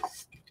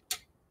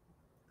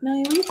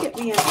 Amelia, will you get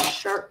me a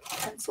sharp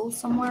pencil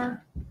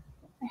somewhere?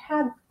 I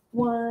had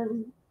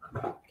one.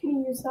 Can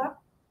you use that?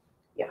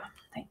 Yeah,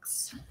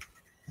 thanks.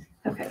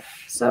 Okay,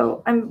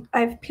 so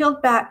I've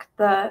peeled back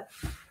the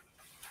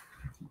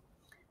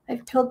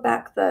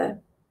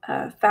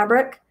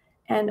fabric,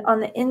 and on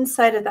the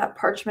inside of that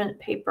parchment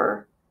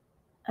paper,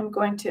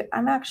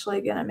 I'm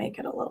actually going to make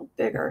it a little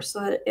bigger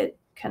so that it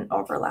can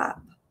overlap.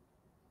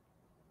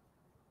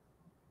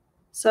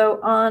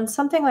 So on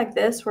something like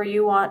this where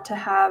you want to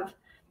have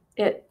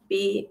it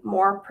be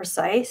more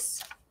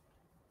precise,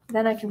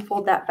 then I can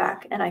fold that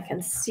back and I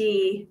can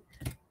see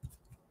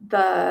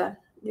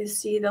you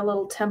see the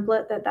little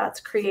template that's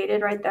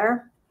created right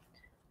there.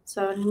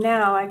 So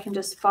now I can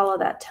just follow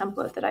that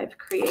template that I've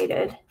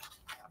created.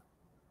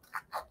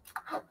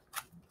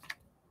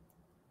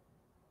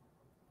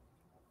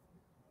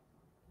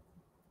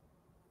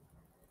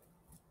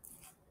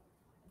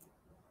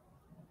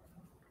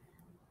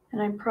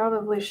 And I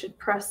probably should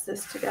press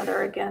this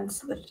together again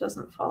so that it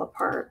doesn't fall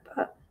apart,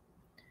 but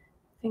I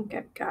think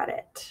I've got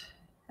it.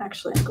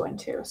 Actually, I'm going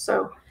to.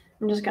 So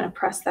I'm just going to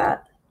press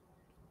that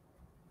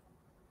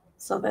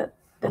so that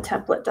the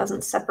template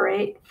doesn't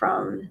separate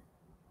from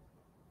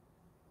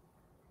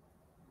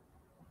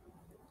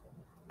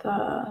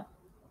the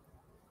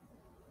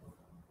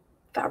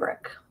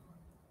fabric.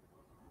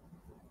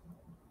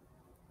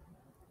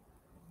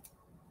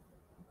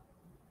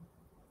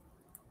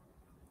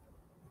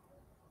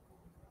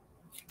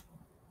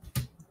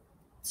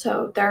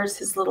 So there's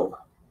his little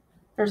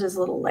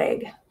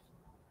leg.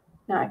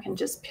 Now I can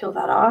just peel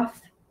that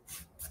off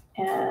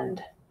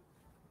and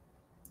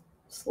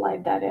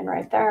slide that in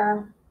right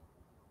there.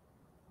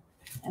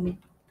 And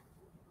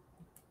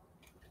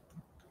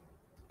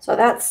so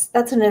that's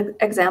an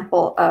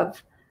example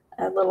of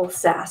a little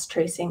sass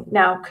tracing.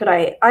 Now, could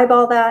I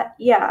eyeball that?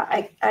 Yeah,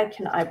 I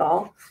can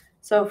eyeball.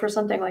 So for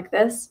something like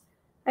this,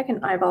 I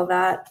can eyeball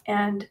that.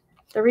 And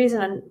the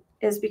reason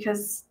is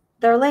because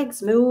their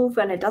legs move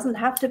and it doesn't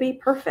have to be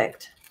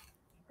perfect,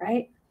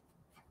 right?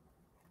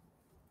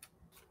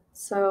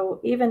 So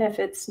even if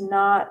it's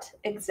not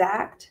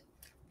exact,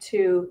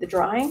 to the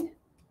drawing,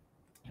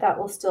 that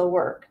will still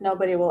work.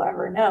 Nobody will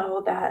ever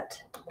know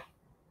that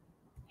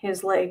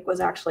his leg was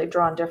actually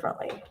drawn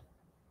differently.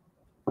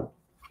 Okay,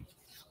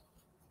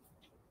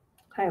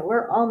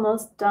 we're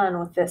almost done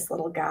with this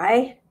little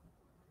guy.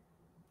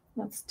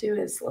 Let's do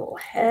his little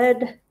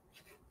head.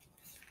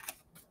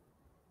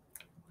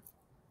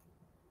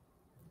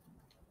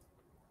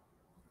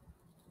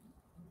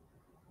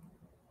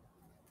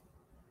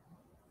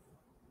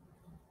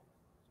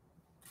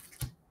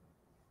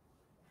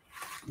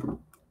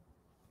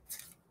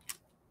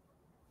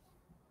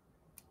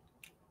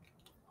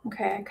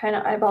 Okay, I kind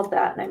of eyeballed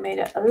that and I made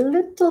it a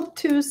little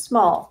too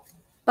small,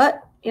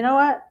 but you know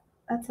what?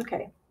 That's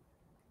okay.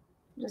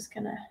 I'm just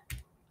gonna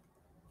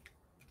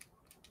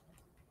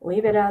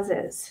leave it as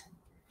is.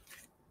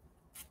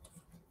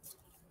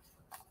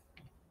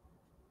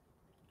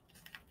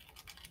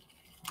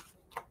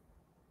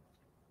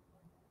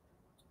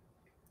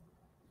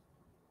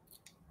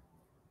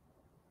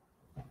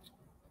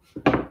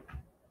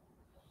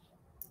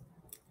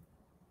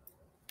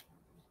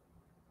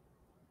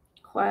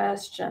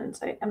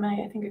 Questions. I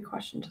think a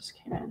question just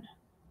came in.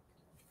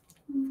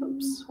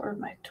 Oops, where'd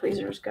my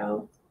tweezers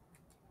go?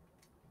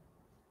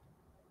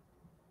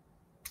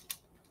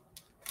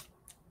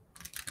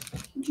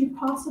 Could you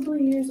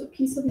possibly use a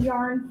piece of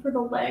yarn for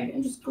the leg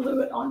and just glue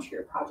it onto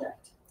your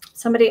project?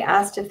 Somebody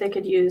asked if they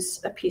could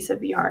use a piece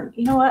of yarn.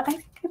 You know what? I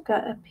think I've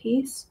got a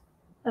piece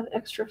of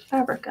extra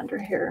fabric under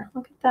here.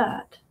 Look at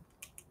that.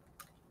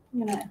 I'm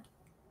gonna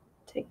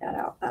take that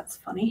out. That's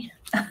funny.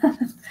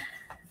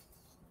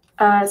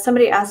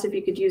 Somebody asked if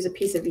you could use a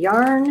piece of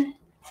yarn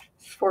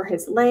for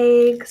his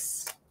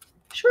legs.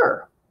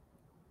 Sure.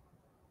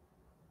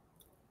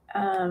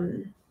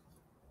 I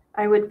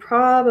would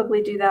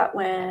probably do that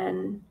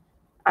when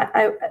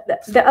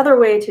the other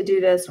way to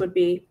do this would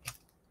be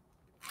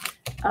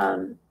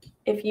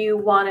if you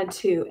wanted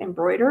to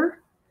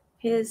embroider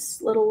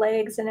his little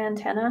legs and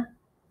antenna,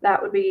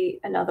 that would be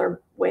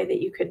another way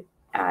that you could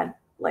add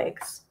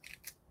legs.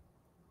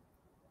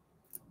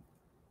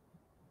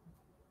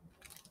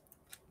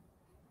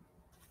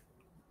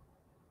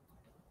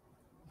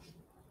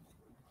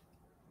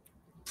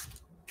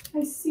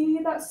 I see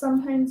that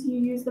sometimes you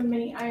use the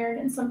mini iron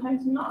and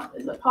sometimes not.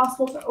 Is it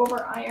possible to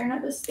over iron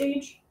at this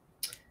stage?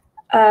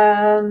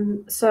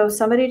 So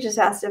somebody just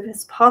asked if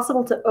it's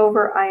possible to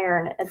over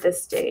iron at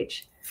this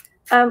stage.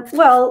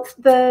 Well,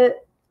 the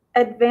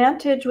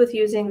advantage with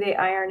using the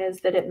iron is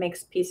that it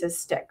makes pieces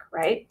stick,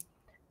 right?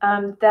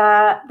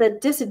 The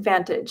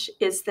disadvantage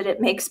is that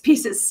it makes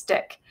pieces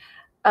stick.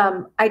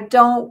 I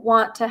don't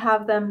want to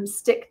have them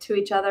stick to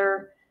each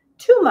other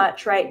too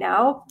much right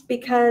now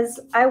because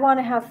I want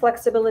to have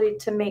flexibility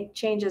to make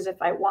changes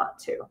if I want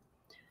to.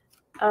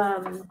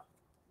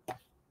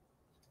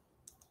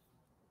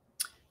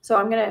 So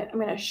I'm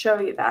gonna show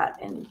you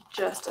that in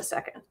just a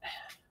second.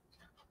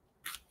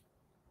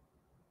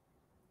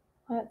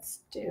 Let's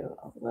do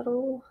a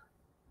little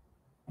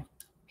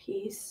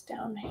piece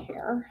down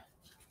here.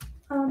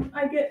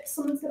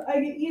 Someone said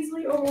I get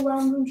easily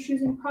overwhelmed when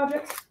choosing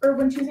projects or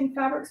when choosing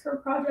fabrics for a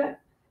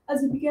project.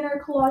 As a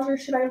beginner collager,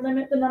 should I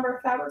limit the number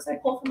of fabrics I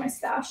pull from my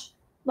stash,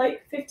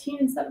 like 15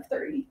 instead of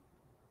 30?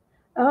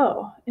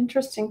 Oh,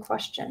 interesting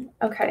question.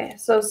 Okay,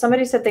 so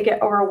somebody said they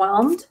get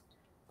overwhelmed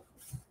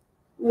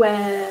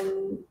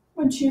when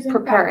choosing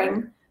preparing,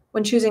 fabric.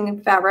 when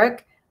choosing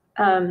fabric,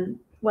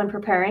 when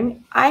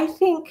preparing. I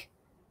think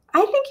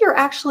you're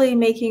actually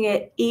making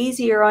it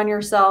easier on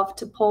yourself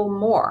to pull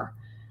more.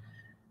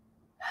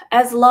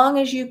 As long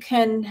as you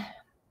can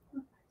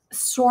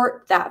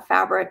sort that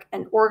fabric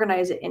and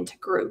organize it into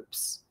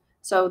groups.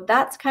 So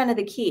that's kind of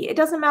the key. It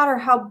doesn't matter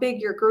how big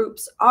your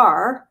groups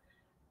are.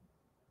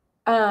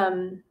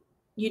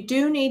 You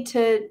do need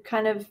to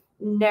kind of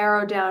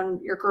narrow down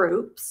your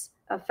groups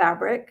of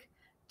fabric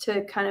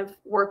to kind of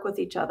work with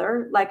each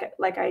other,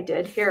 like I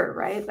did here,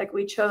 right? Like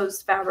we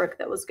chose fabric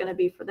that was going to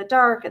be for the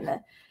dark and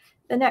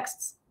the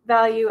next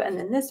value, and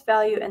then this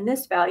value and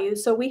this value.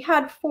 So we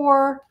had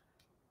four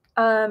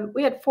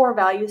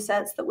value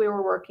sets that we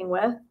were working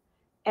with,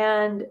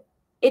 and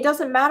it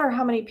doesn't matter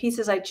how many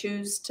pieces I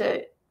choose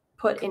to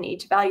put in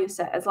each value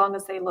set as long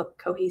as they look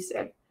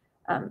cohesive,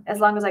 as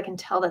long as I can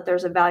tell that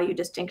there's a value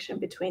distinction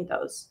between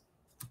those.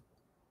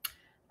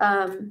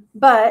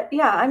 But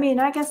yeah, I mean,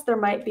 I guess there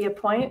might be a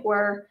point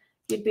where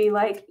you'd be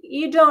like,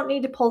 you don't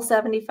need to pull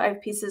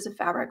 75 pieces of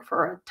fabric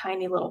for a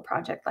tiny little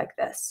project like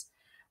this.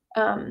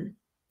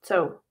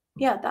 So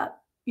yeah,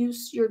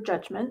 use your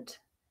judgment.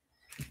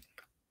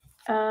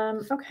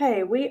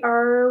 Okay, we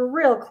are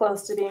real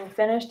close to being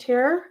finished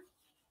here.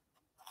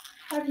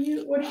 What do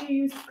you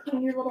use to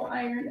clean your little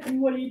iron,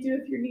 and what do you do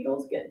if your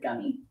needles get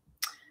gummy?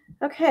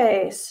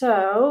 Okay,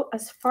 so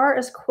as far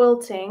as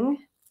quilting,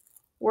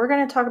 we're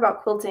going to talk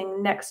about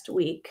quilting next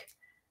week.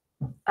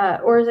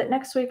 Or is it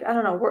next week? I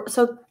don't know.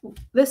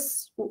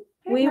 Next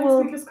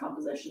week is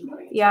composition.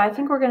 Yeah, I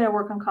think we're going to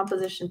work on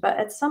composition, but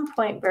at some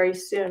point very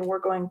soon, we're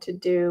going to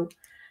do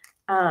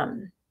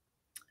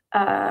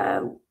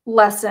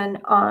lesson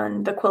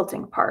on the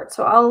quilting part.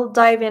 So I'll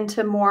dive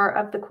into more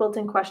of the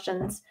quilting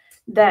questions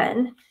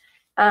then.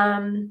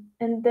 And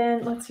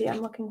then let's see,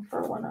 I'm looking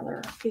for one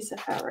other piece of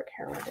fabric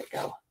here. Where'd it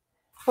go?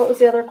 What was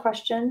the other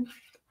question?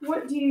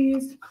 What do you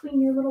use to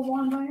clean your little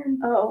wand iron?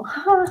 Oh,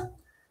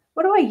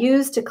 what do I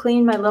use to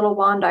clean my little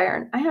wand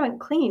iron? I haven't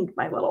cleaned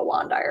my little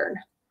wand iron,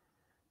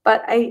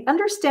 but I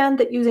understand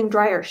that using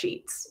dryer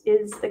sheets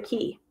is the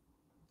key.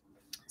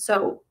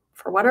 So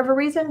for whatever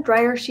reason,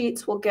 dryer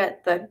sheets will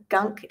get the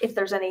gunk if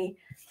there's any,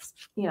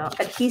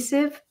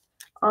 adhesive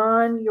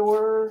on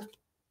your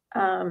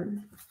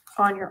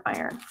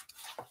iron.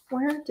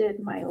 Where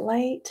did my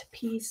light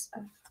piece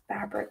of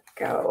fabric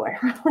go? I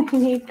really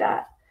need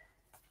that.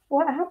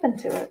 What happened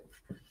to it?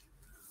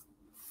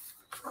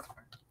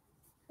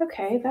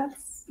 Okay,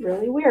 that's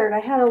really weird. I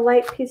had a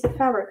light piece of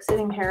fabric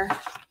sitting here.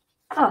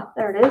 Oh,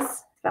 there it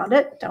is. Found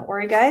it. Don't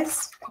worry,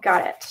 guys.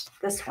 Got it.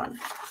 This one.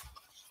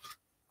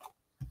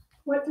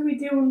 What do we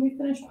do when we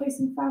finish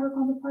placing fabric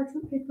on the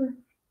parchment paper?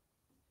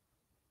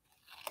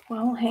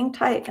 Well, hang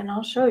tight and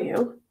I'll show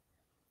you.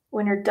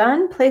 When you're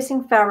done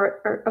placing fabric,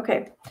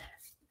 okay,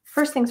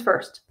 first things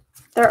first,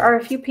 there are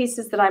a few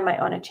pieces that I might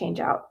want to change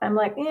out. I'm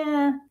like,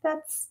 I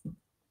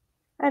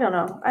don't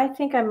know. I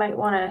think I might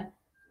want to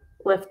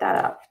lift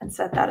that up and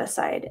set that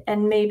aside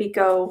and maybe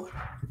go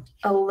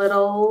a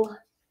little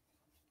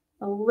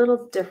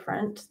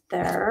different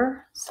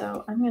there.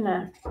 So I'm going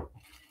to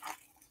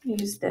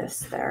use this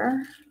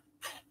there.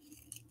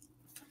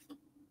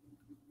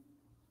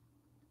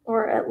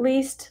 Or at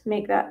least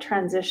make that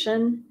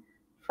transition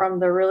from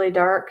the really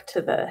dark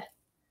to the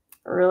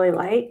really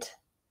light.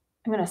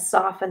 I'm going to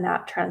soften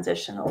that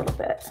transition a little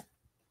bit.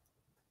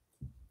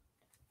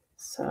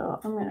 So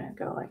I'm going to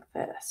go like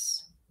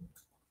this.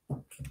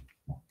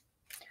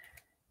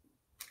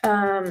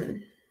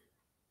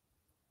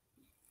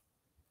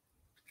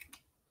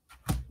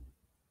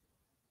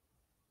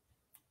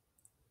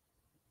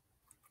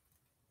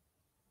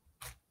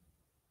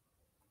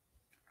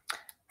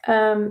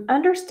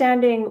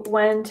 Understanding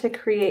when to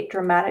create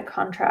dramatic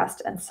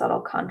contrast and subtle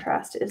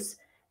contrast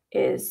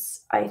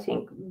is I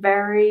think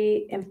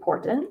very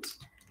important,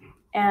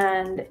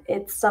 and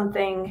it's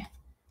something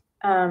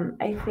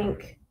I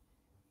think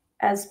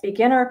as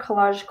beginner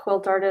collage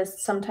quilt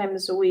artists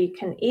sometimes we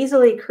can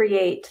easily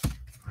create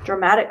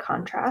dramatic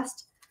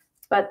contrast,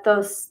 but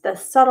the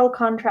subtle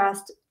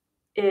contrast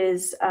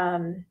is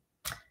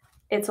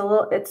it's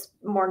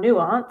more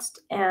nuanced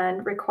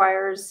and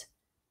requires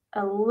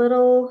a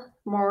little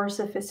more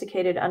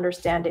sophisticated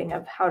understanding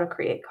of how to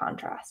create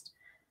contrast.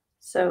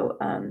 So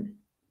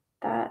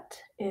that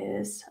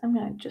is, I'm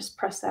going to just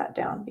press that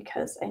down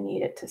because I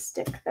need it to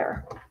stick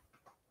there.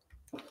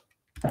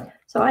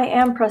 So I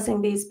am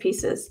pressing these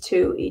pieces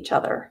to each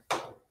other.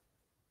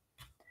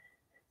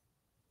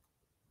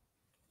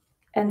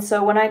 And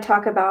so when I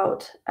talk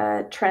about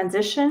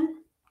transition,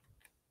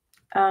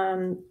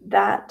 do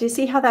you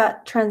see how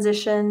that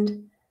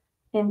transitioned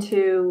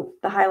into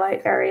the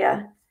highlight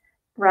area?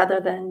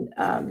 Rather than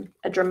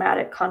a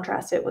dramatic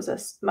contrast, it was a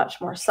much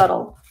more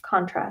subtle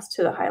contrast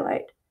to the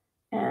highlight.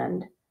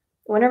 And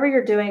whenever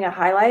you're doing a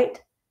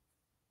highlight,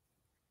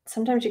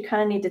 sometimes you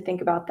kind of need to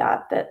think about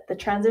that the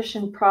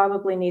transition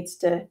probably needs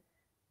to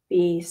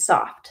be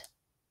soft.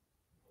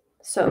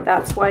 So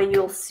that's why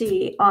you'll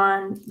see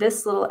on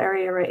this little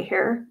area right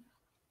here,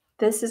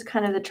 this is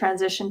kind of the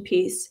transition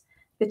piece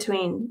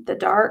between the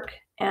dark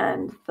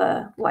and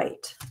the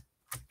light.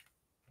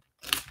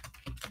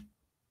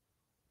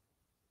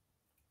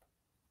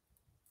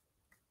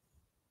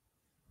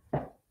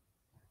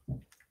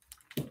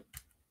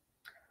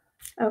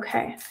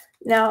 Okay,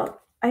 now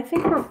I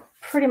think we're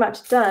pretty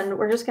much done.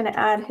 We're just going to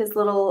add his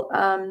little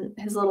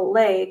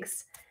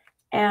legs.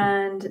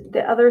 And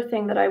the other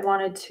thing that I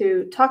wanted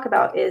to talk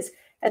about is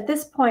at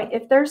this point,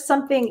 if there's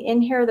something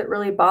in here that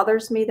really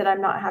bothers me that I'm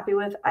not happy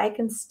with, I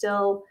can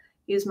still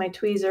use my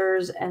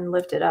tweezers and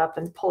lift it up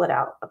and pull it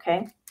out,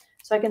 okay?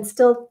 So I can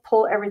still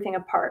pull everything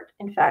apart.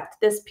 In fact,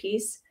 this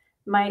piece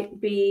might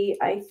be,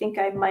 I think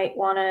I might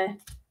want to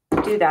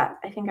do that.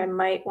 I think I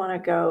might want to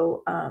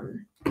go,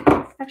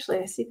 actually,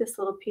 I see this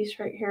little piece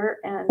right here,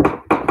 and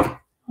I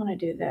want to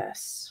do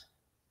this.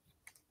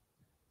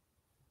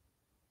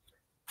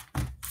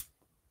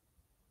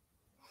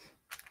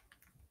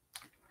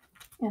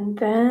 And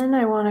then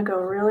I want to go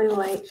really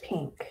light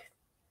pink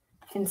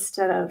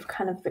instead of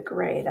kind of the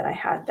gray that I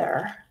had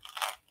there.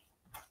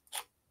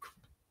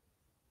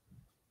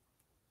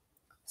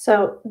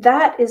 So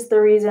that is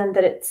the reason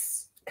that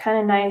it's kind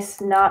of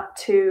nice not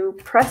to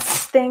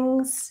press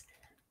things,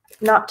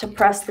 not to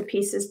press the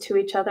pieces to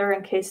each other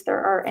in case there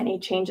are any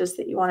changes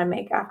that you want to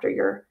make after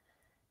you're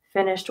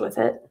finished with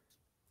it.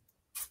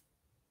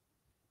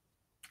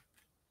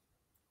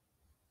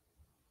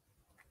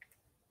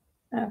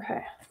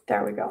 Okay,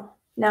 there we go.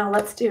 Now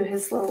let's do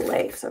his little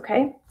legs,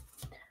 okay?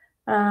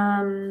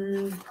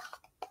 I'm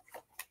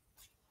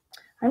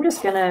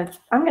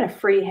gonna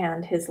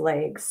freehand his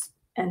legs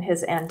and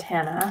his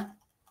antenna.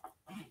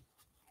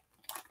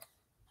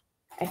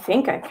 I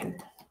think I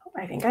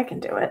can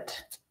do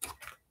it.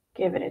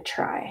 Give it a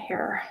try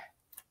here.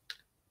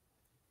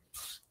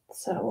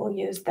 So we'll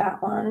use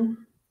that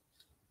one.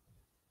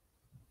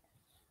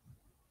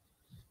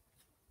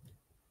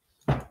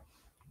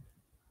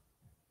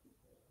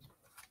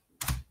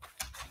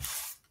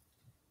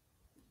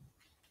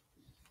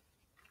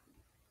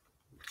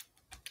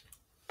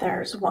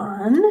 There's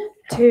 1,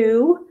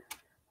 2.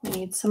 We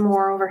need some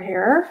more over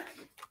here.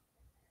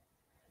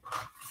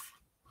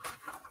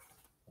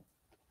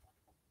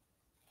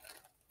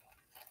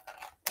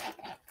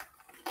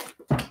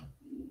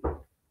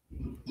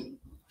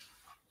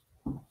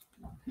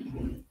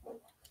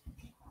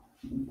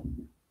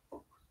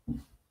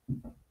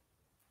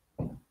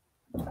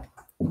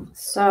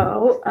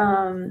 So,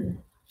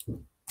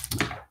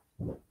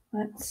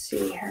 let's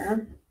see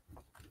here.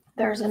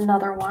 There's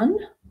another one.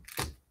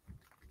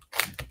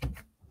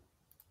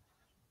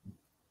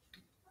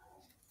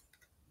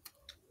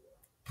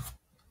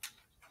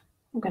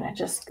 I'm going to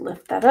just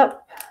lift that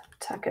up,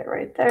 tuck it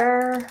right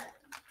there.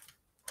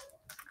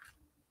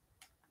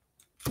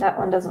 That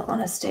one doesn't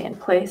want to stay in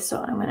place,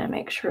 so I'm going to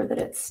make sure that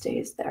it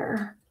stays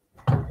there.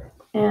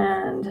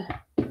 And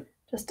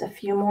just a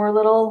few more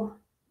little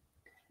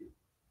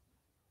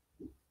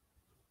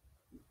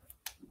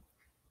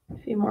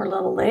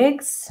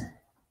legs.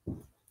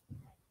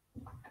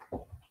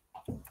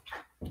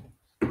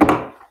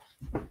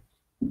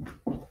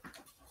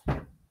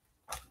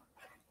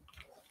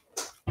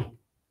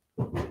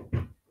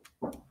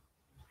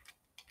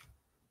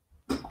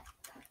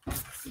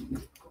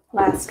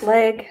 Last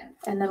leg,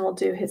 and then we'll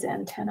do his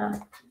antenna.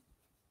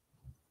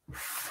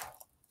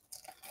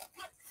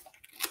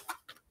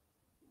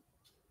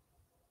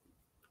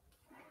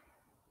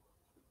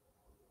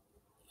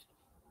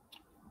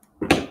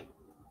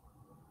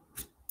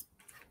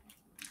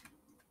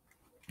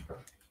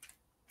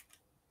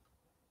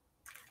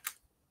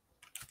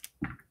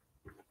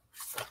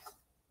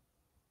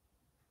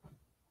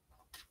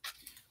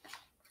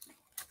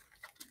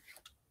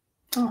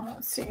 Oh,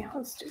 let's see.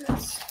 Let's do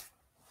this.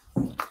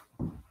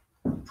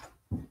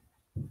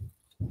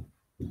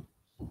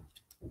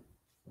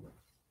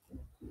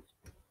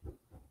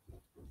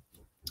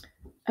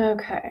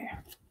 Okay.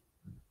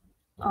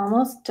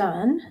 Almost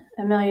done.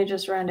 Amelia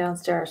just ran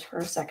downstairs for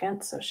a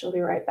second, so she'll be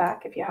right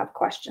back if you have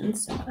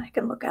questions. I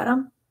can look at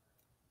them.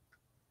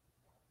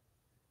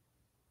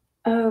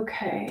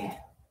 Okay.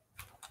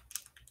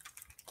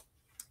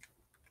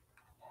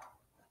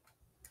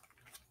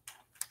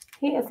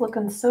 He is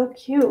looking so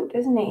cute,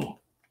 isn't he?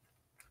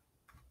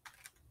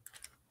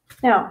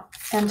 Now,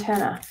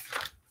 antenna.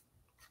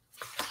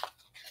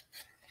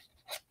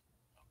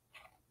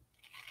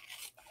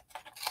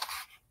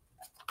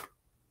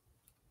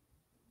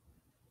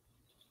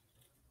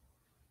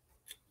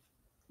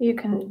 You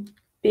can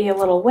be a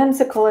little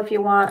whimsical if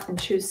you want and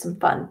choose some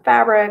fun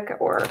fabric,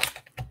 or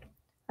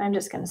I'm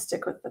just going to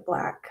stick with the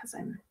black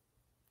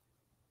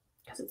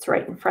because it's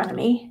right in front of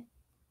me.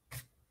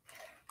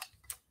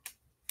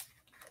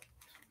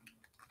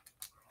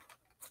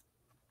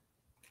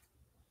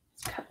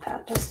 Let's cut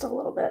that just a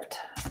little bit.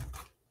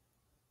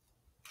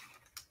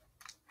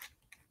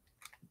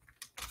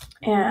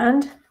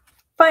 And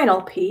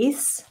final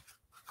piece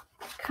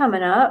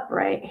coming up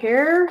right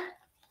here.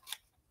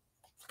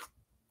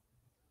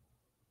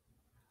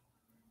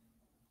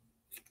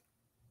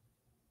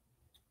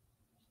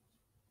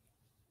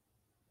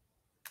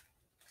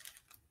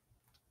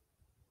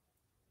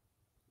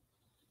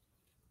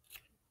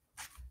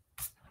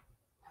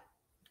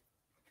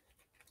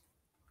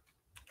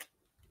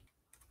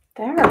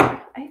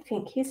 There, I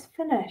think he's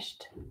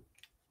finished.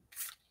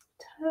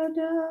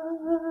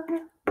 Ta-da!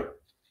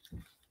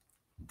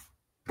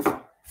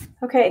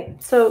 Okay,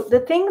 so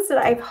the things that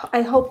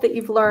I hope that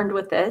you've learned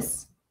with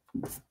this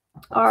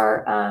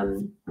are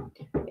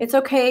it's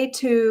okay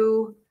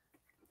to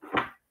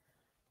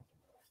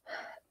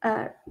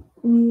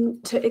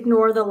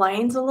ignore the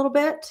lines a little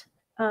bit.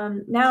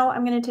 Now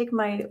I'm going to take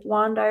my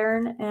wand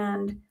iron,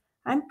 and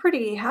I'm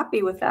pretty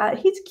happy with that.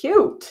 He's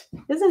cute,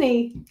 isn't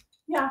he?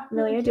 Yeah.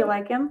 Amelia, really do you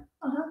like him?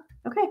 Uh-huh.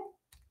 Okay.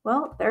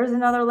 Well, there's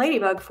another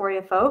ladybug for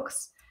you,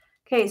 folks.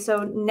 Okay, so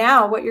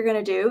now what you're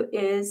going to do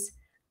is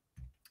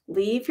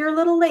leave your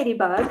little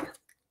ladybug,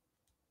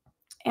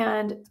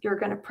 and you're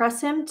going to press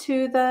him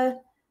to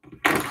the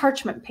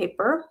parchment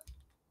paper.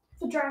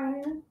 The dry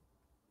iron.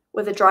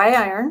 With a dry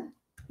iron.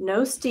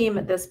 No steam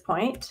at this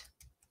point.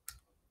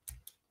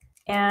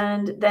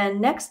 And then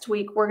next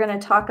week, we're going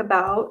to talk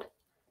about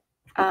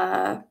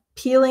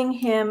peeling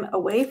him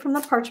away from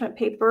the parchment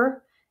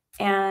paper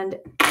and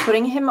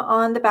putting him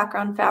on the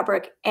background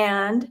fabric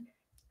and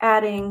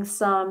adding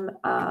some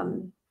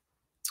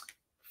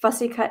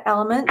fussy cut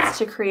elements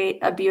to create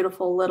a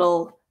beautiful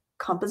little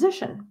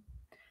composition.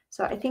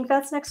 So I think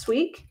that's next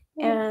week.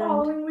 And the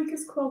following week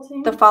is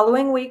quilting. The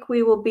following week,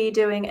 we will be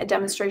doing a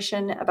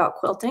demonstration about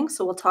quilting.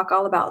 So we'll talk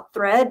all about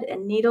thread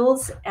and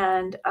needles,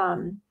 and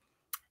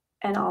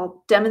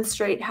I'll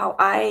demonstrate how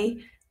I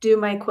do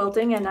my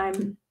quilting. And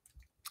I'm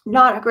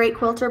not a great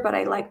quilter, but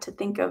I like to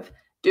think of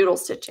doodle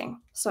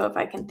stitching. So if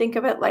I can think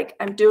of it like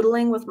I'm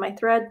doodling with my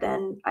thread,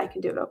 then I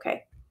can do it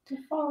okay. The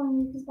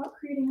following week is about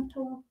creating a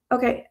pillow.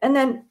 Okay, and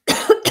then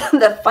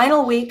the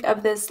final week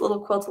of this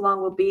little quilt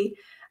along will be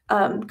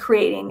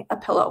creating a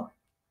pillow.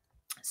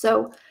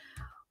 So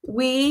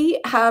we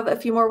have a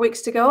few more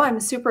weeks to go. I'm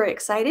super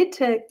excited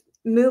to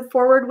move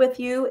forward with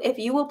you. If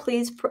you will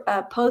please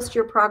post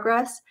your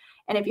progress,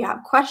 and if you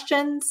have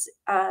questions,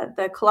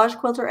 the Collage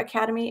Quilter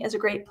Academy is a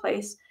great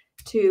place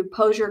to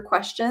pose your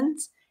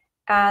questions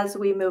as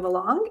we move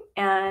along.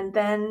 And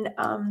then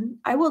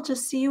I will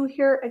just see you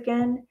here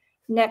again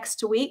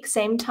next week,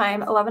 same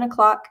time, 11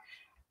 o'clock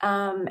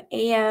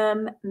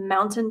a.m.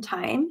 Mountain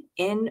Time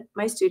in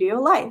my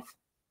studio live.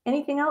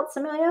 Anything else,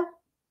 Amelia?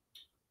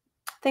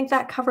 I think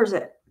that covers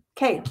it.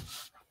 Okay.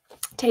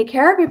 Take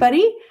care,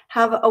 everybody.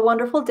 Have a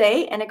wonderful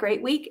day and a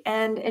great week,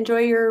 and enjoy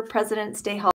your President's Day holiday.